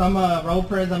I'm Raul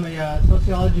Perez. I'm a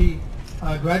sociology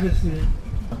graduate student,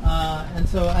 and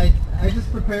so I just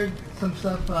prepared some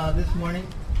stuff this morning.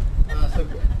 So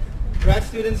grad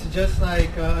students, just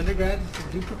like undergrads,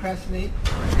 do procrastinate,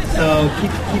 so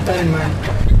keep that in mind.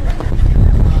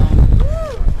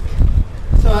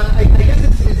 So I guess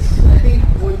it's I think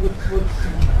what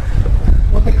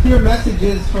the clear message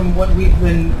is from what we've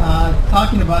been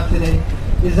talking about today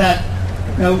is that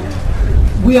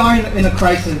we are in a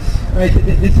crisis, right?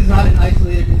 This is not an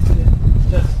isolated incident,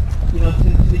 just to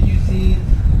the UC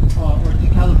or to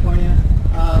California.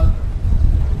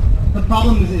 The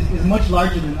problem is much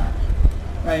larger than that,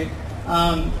 right?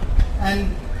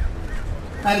 And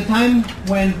at a time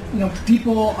when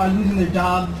people are losing their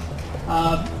jobs,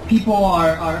 people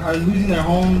are losing their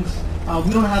homes,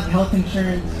 we don't have health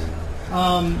insurance.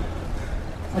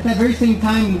 At that very same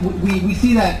time, we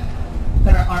see that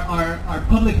our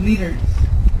public leaders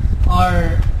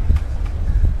are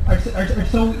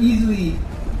so easily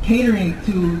catering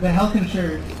to the health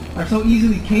insurers, are so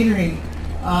easily catering,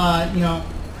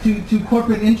 to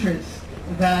corporate interests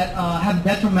that have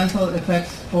detrimental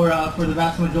effects for the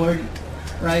vast majority,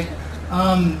 right?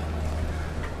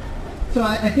 So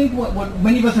I think what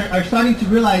many of us are starting to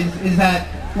realize is that,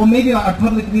 well, maybe our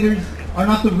public leaders are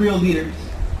not the real leaders.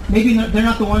 Maybe they're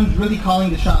not the ones really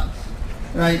calling the shots,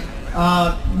 right?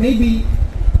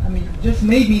 Just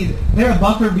maybe they're a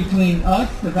buffer between us,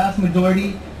 the vast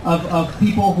majority of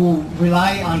people who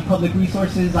rely on public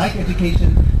resources like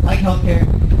education, like healthcare,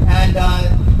 and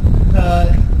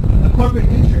the corporate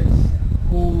interests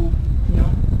who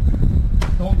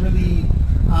don't really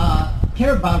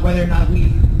care about whether or not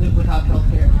we live without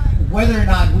healthcare, whether or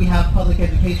not we have public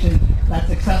education that's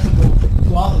accessible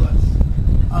to all of us.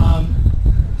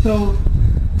 So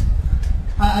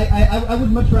I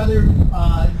would much rather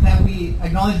that we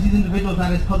acknowledge these individuals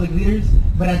not as public leaders,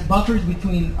 but as buffers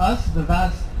between us, the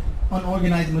vast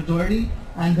unorganized majority,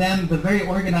 and them, the very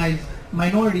organized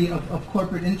minority of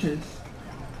corporate interests.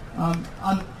 On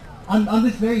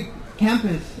this very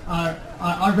campus,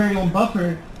 our very own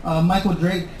buffer, Michael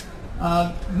Drake,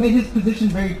 made his position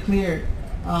very clear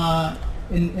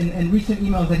in recent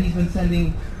emails that he's been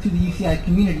sending to the UCI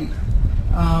community.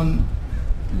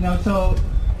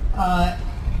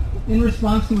 In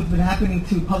response to what's been happening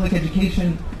to public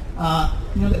education,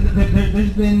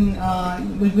 there's been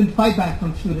fight back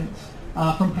from students,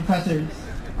 from professors,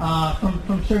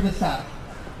 from service staff.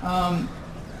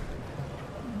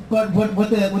 But what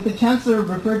the chancellor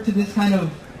referred to this kind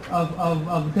of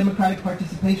democratic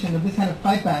participation, of this kind of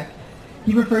fight back,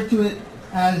 he referred to it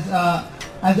as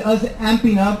us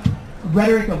amping up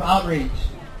rhetoric of outrage.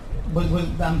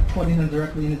 I'm quoting him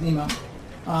directly in his email.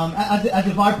 As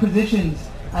if our positions,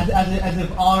 as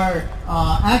if our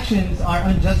actions are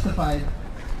unjustified.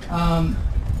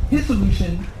 His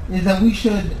solution is that we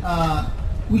should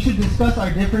discuss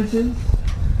our differences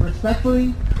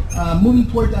respectfully, moving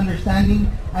towards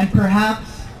understanding, and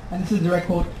perhaps, and this is a direct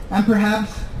quote, and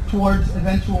perhaps towards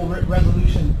eventual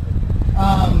resolution.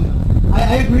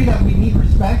 I agree that we need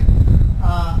respect.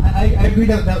 I agree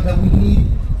that we need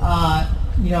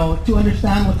to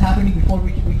understand what's happening before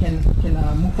we can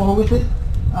move forward with it.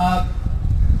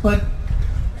 But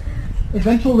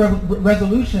eventual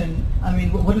resolution,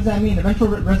 what does that mean? Eventual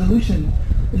resolution,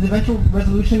 is eventual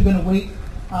resolution going to wait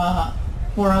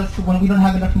for us when we don't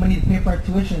have enough money to pay for our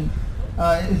tuition?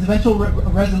 Is eventual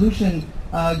resolution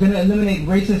going to eliminate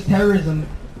racist terrorism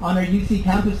on our UC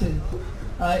campuses?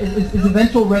 Is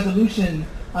eventual resolution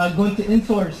going to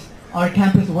insource our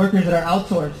campus workers that are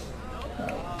outsourced?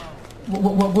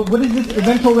 What is this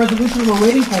eventual resolution we're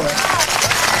waiting for?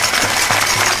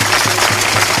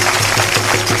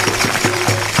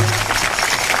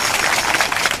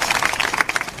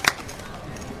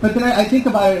 But then I think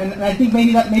about it, and I think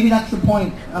maybe that's the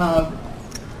point,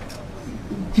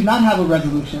 to not have a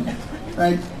resolution,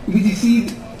 right? Because you see,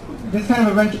 this kind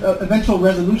of eventual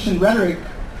resolution rhetoric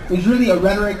is really a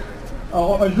rhetoric,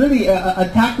 or is really a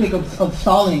tactic of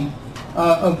stalling,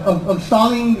 of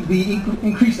stalling the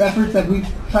increased efforts that we've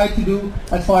tried to do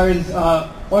as far as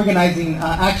organizing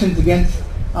actions against,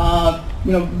 the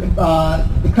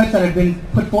cuts that have been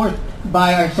put forth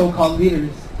by our so-called leaders,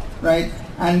 right?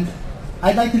 And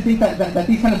I'd like to think that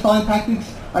these kind of stalling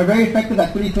tactics are very effective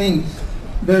at three things.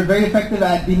 They're very effective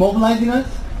at demobilizing us,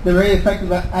 they're very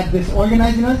effective at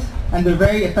disorganizing us, and they're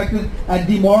very effective at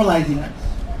demoralizing us.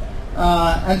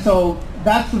 And so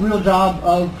that's the real job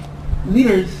of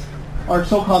leaders, or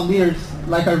so-called leaders,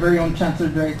 like our very own Chancellor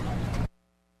Drake.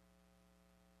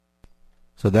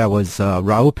 So that was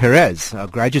Raul Perez, a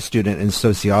graduate student in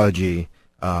sociology,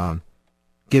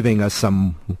 giving us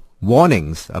some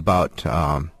warnings about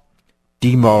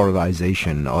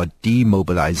demoralization or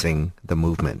demobilizing the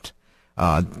movement.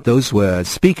 Those were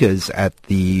speakers at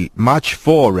the March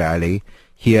 4 rally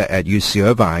here at UC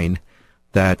Irvine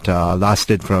that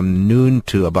lasted from noon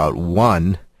to about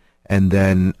 1, and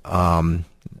then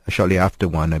shortly after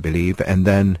 1, I believe, and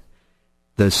then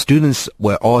the students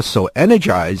were also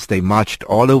energized. They marched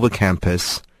all over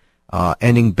campus,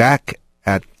 ending back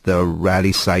at the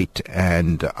rally site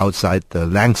and outside the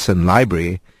Langston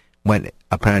Library, went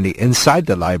apparently inside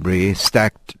the library,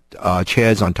 stacked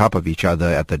chairs on top of each other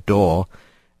at the door,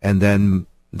 and then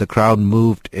the crowd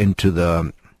moved into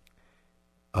the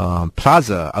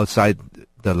plaza outside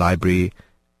the library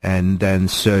and then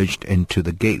surged into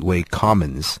the Gateway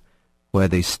Commons, where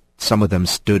some of them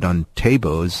stood on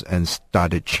tables and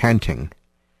started chanting.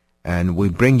 And we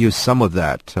bring you some of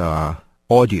that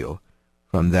audio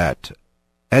from that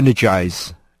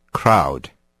energized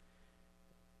crowd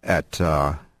at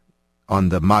on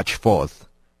the March 4th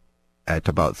at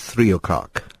about 3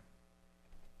 o'clock.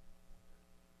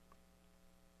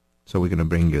 So we're going to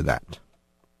bring you that.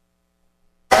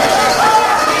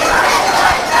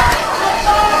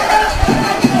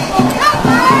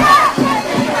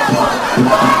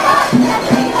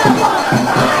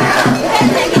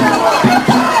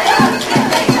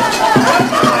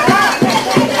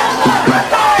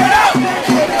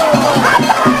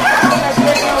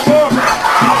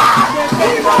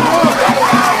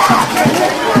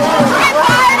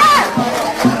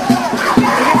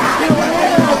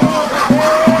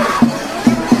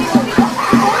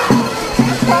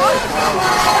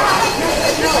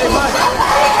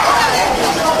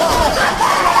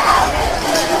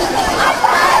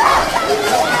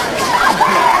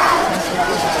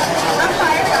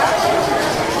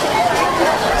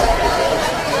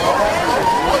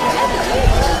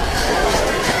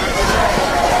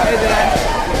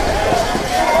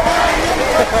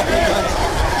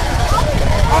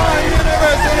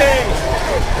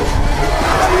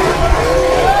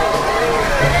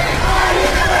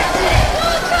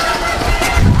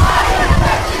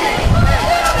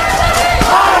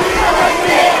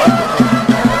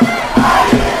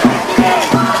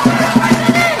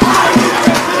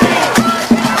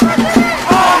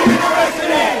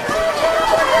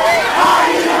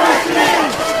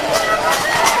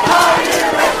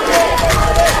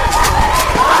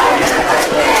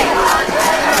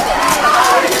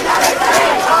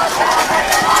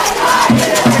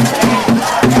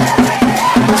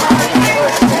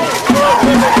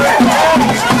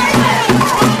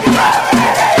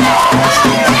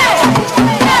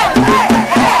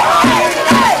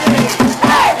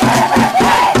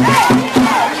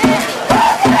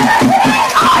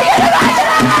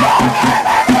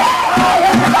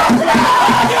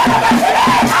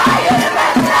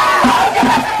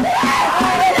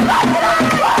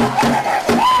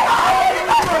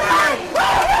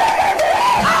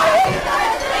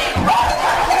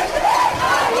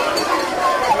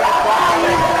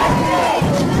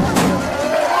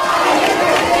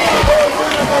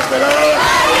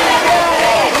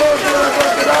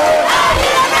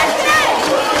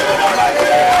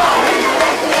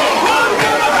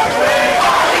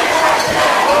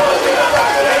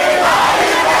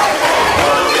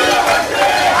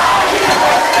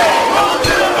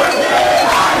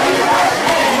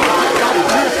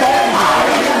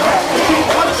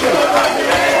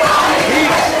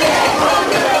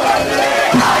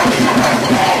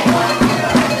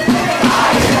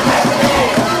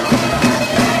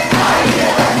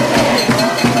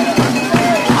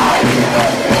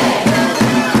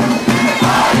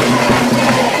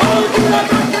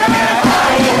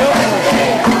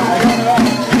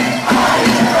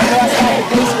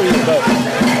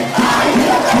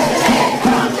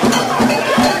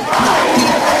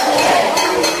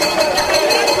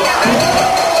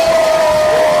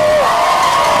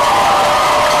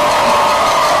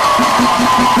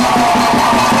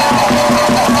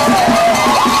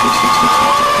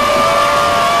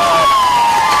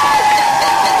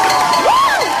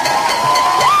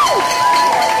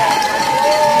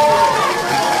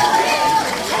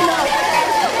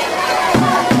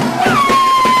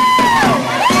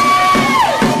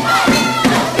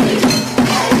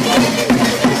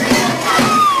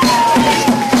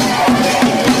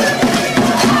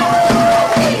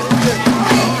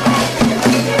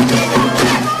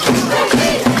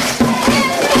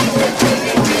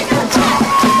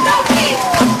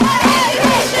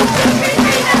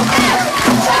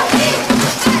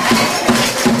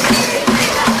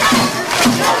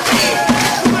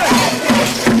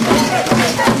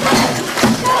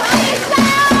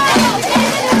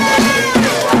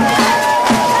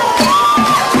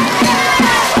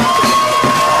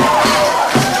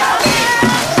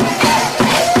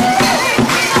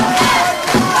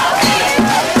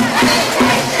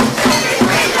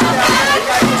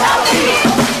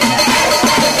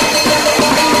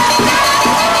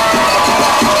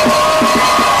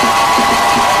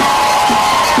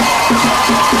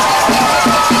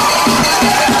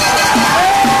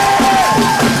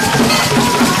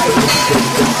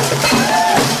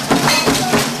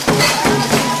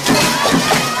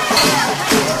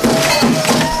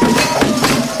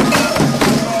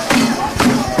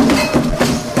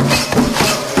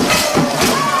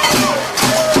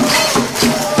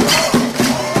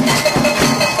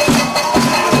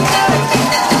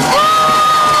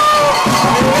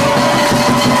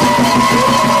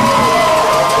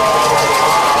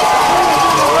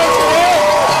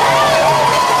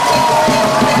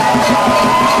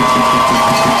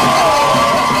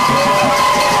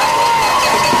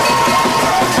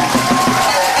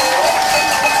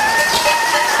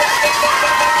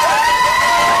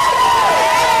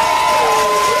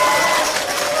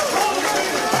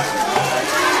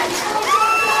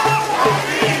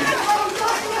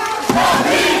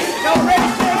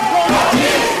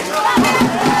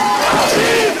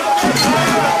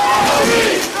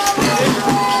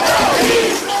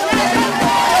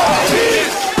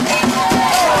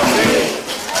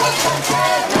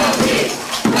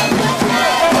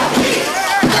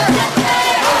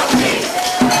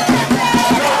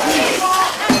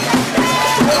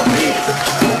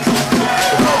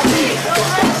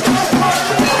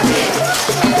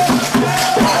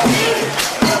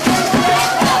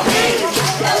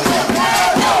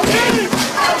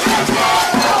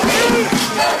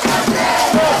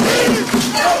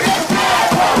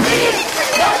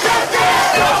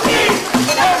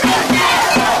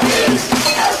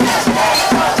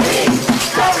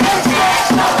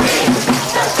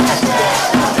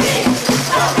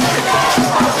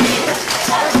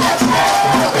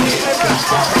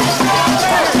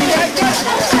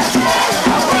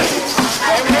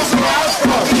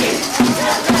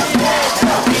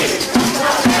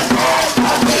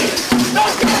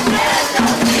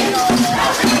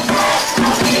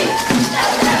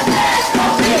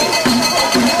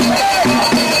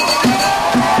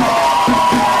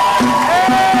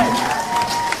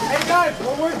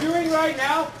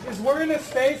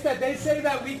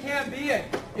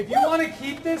 If you want to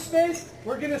keep this space,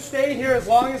 we're going to stay here as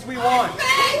long as we want.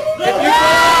 If you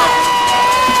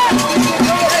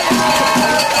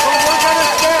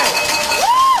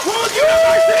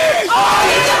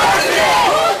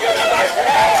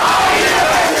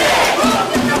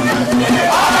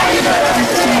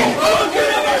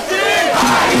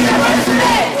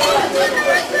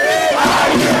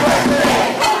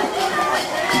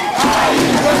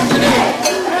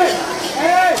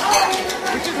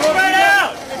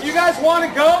want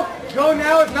to go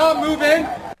now. If not, move in.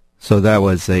 So that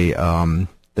was the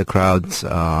crowds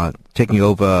taking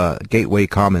over Gateway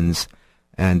Commons,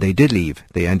 and they did leave.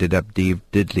 They ended up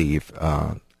did leave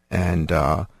and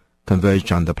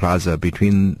converged on the plaza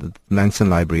between the Langston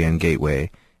Library and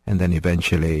Gateway, and then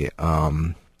eventually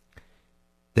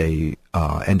they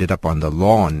ended up on the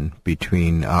lawn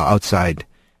between outside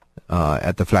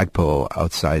at the flagpole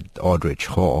outside Aldrich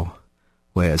Hall,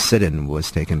 where a sit-in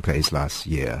was taking place last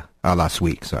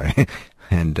week, sorry.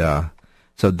 And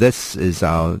so this is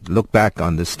our look back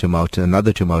on this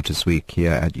another tumultuous week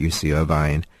here at UC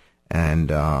Irvine,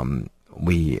 and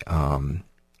we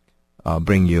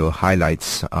bring you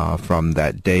highlights from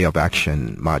that day of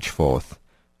action, March 4th,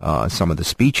 some of the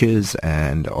speeches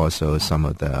and also some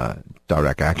of the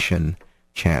direct action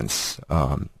chants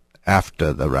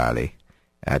after the rally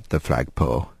at the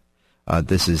flagpole.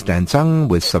 This is Dan Tsang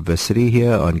with Subversity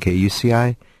here on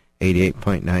KUCI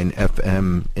 88.9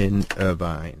 FM in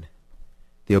Irvine.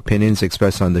 The opinions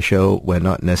expressed on the show were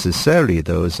not necessarily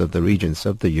those of the Regents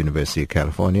of the University of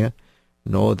California,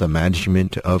 nor the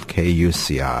management of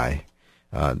KUCI.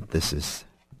 This is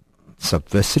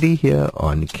Subversity here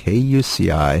on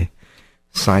KUCI,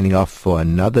 signing off for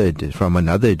from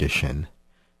another edition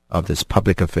of this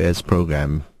public affairs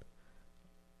program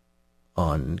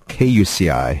on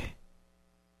KUCI,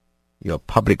 your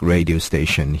public radio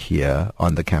station here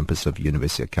on the campus of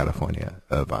University of California,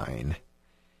 Irvine.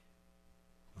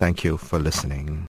 Thank you for listening.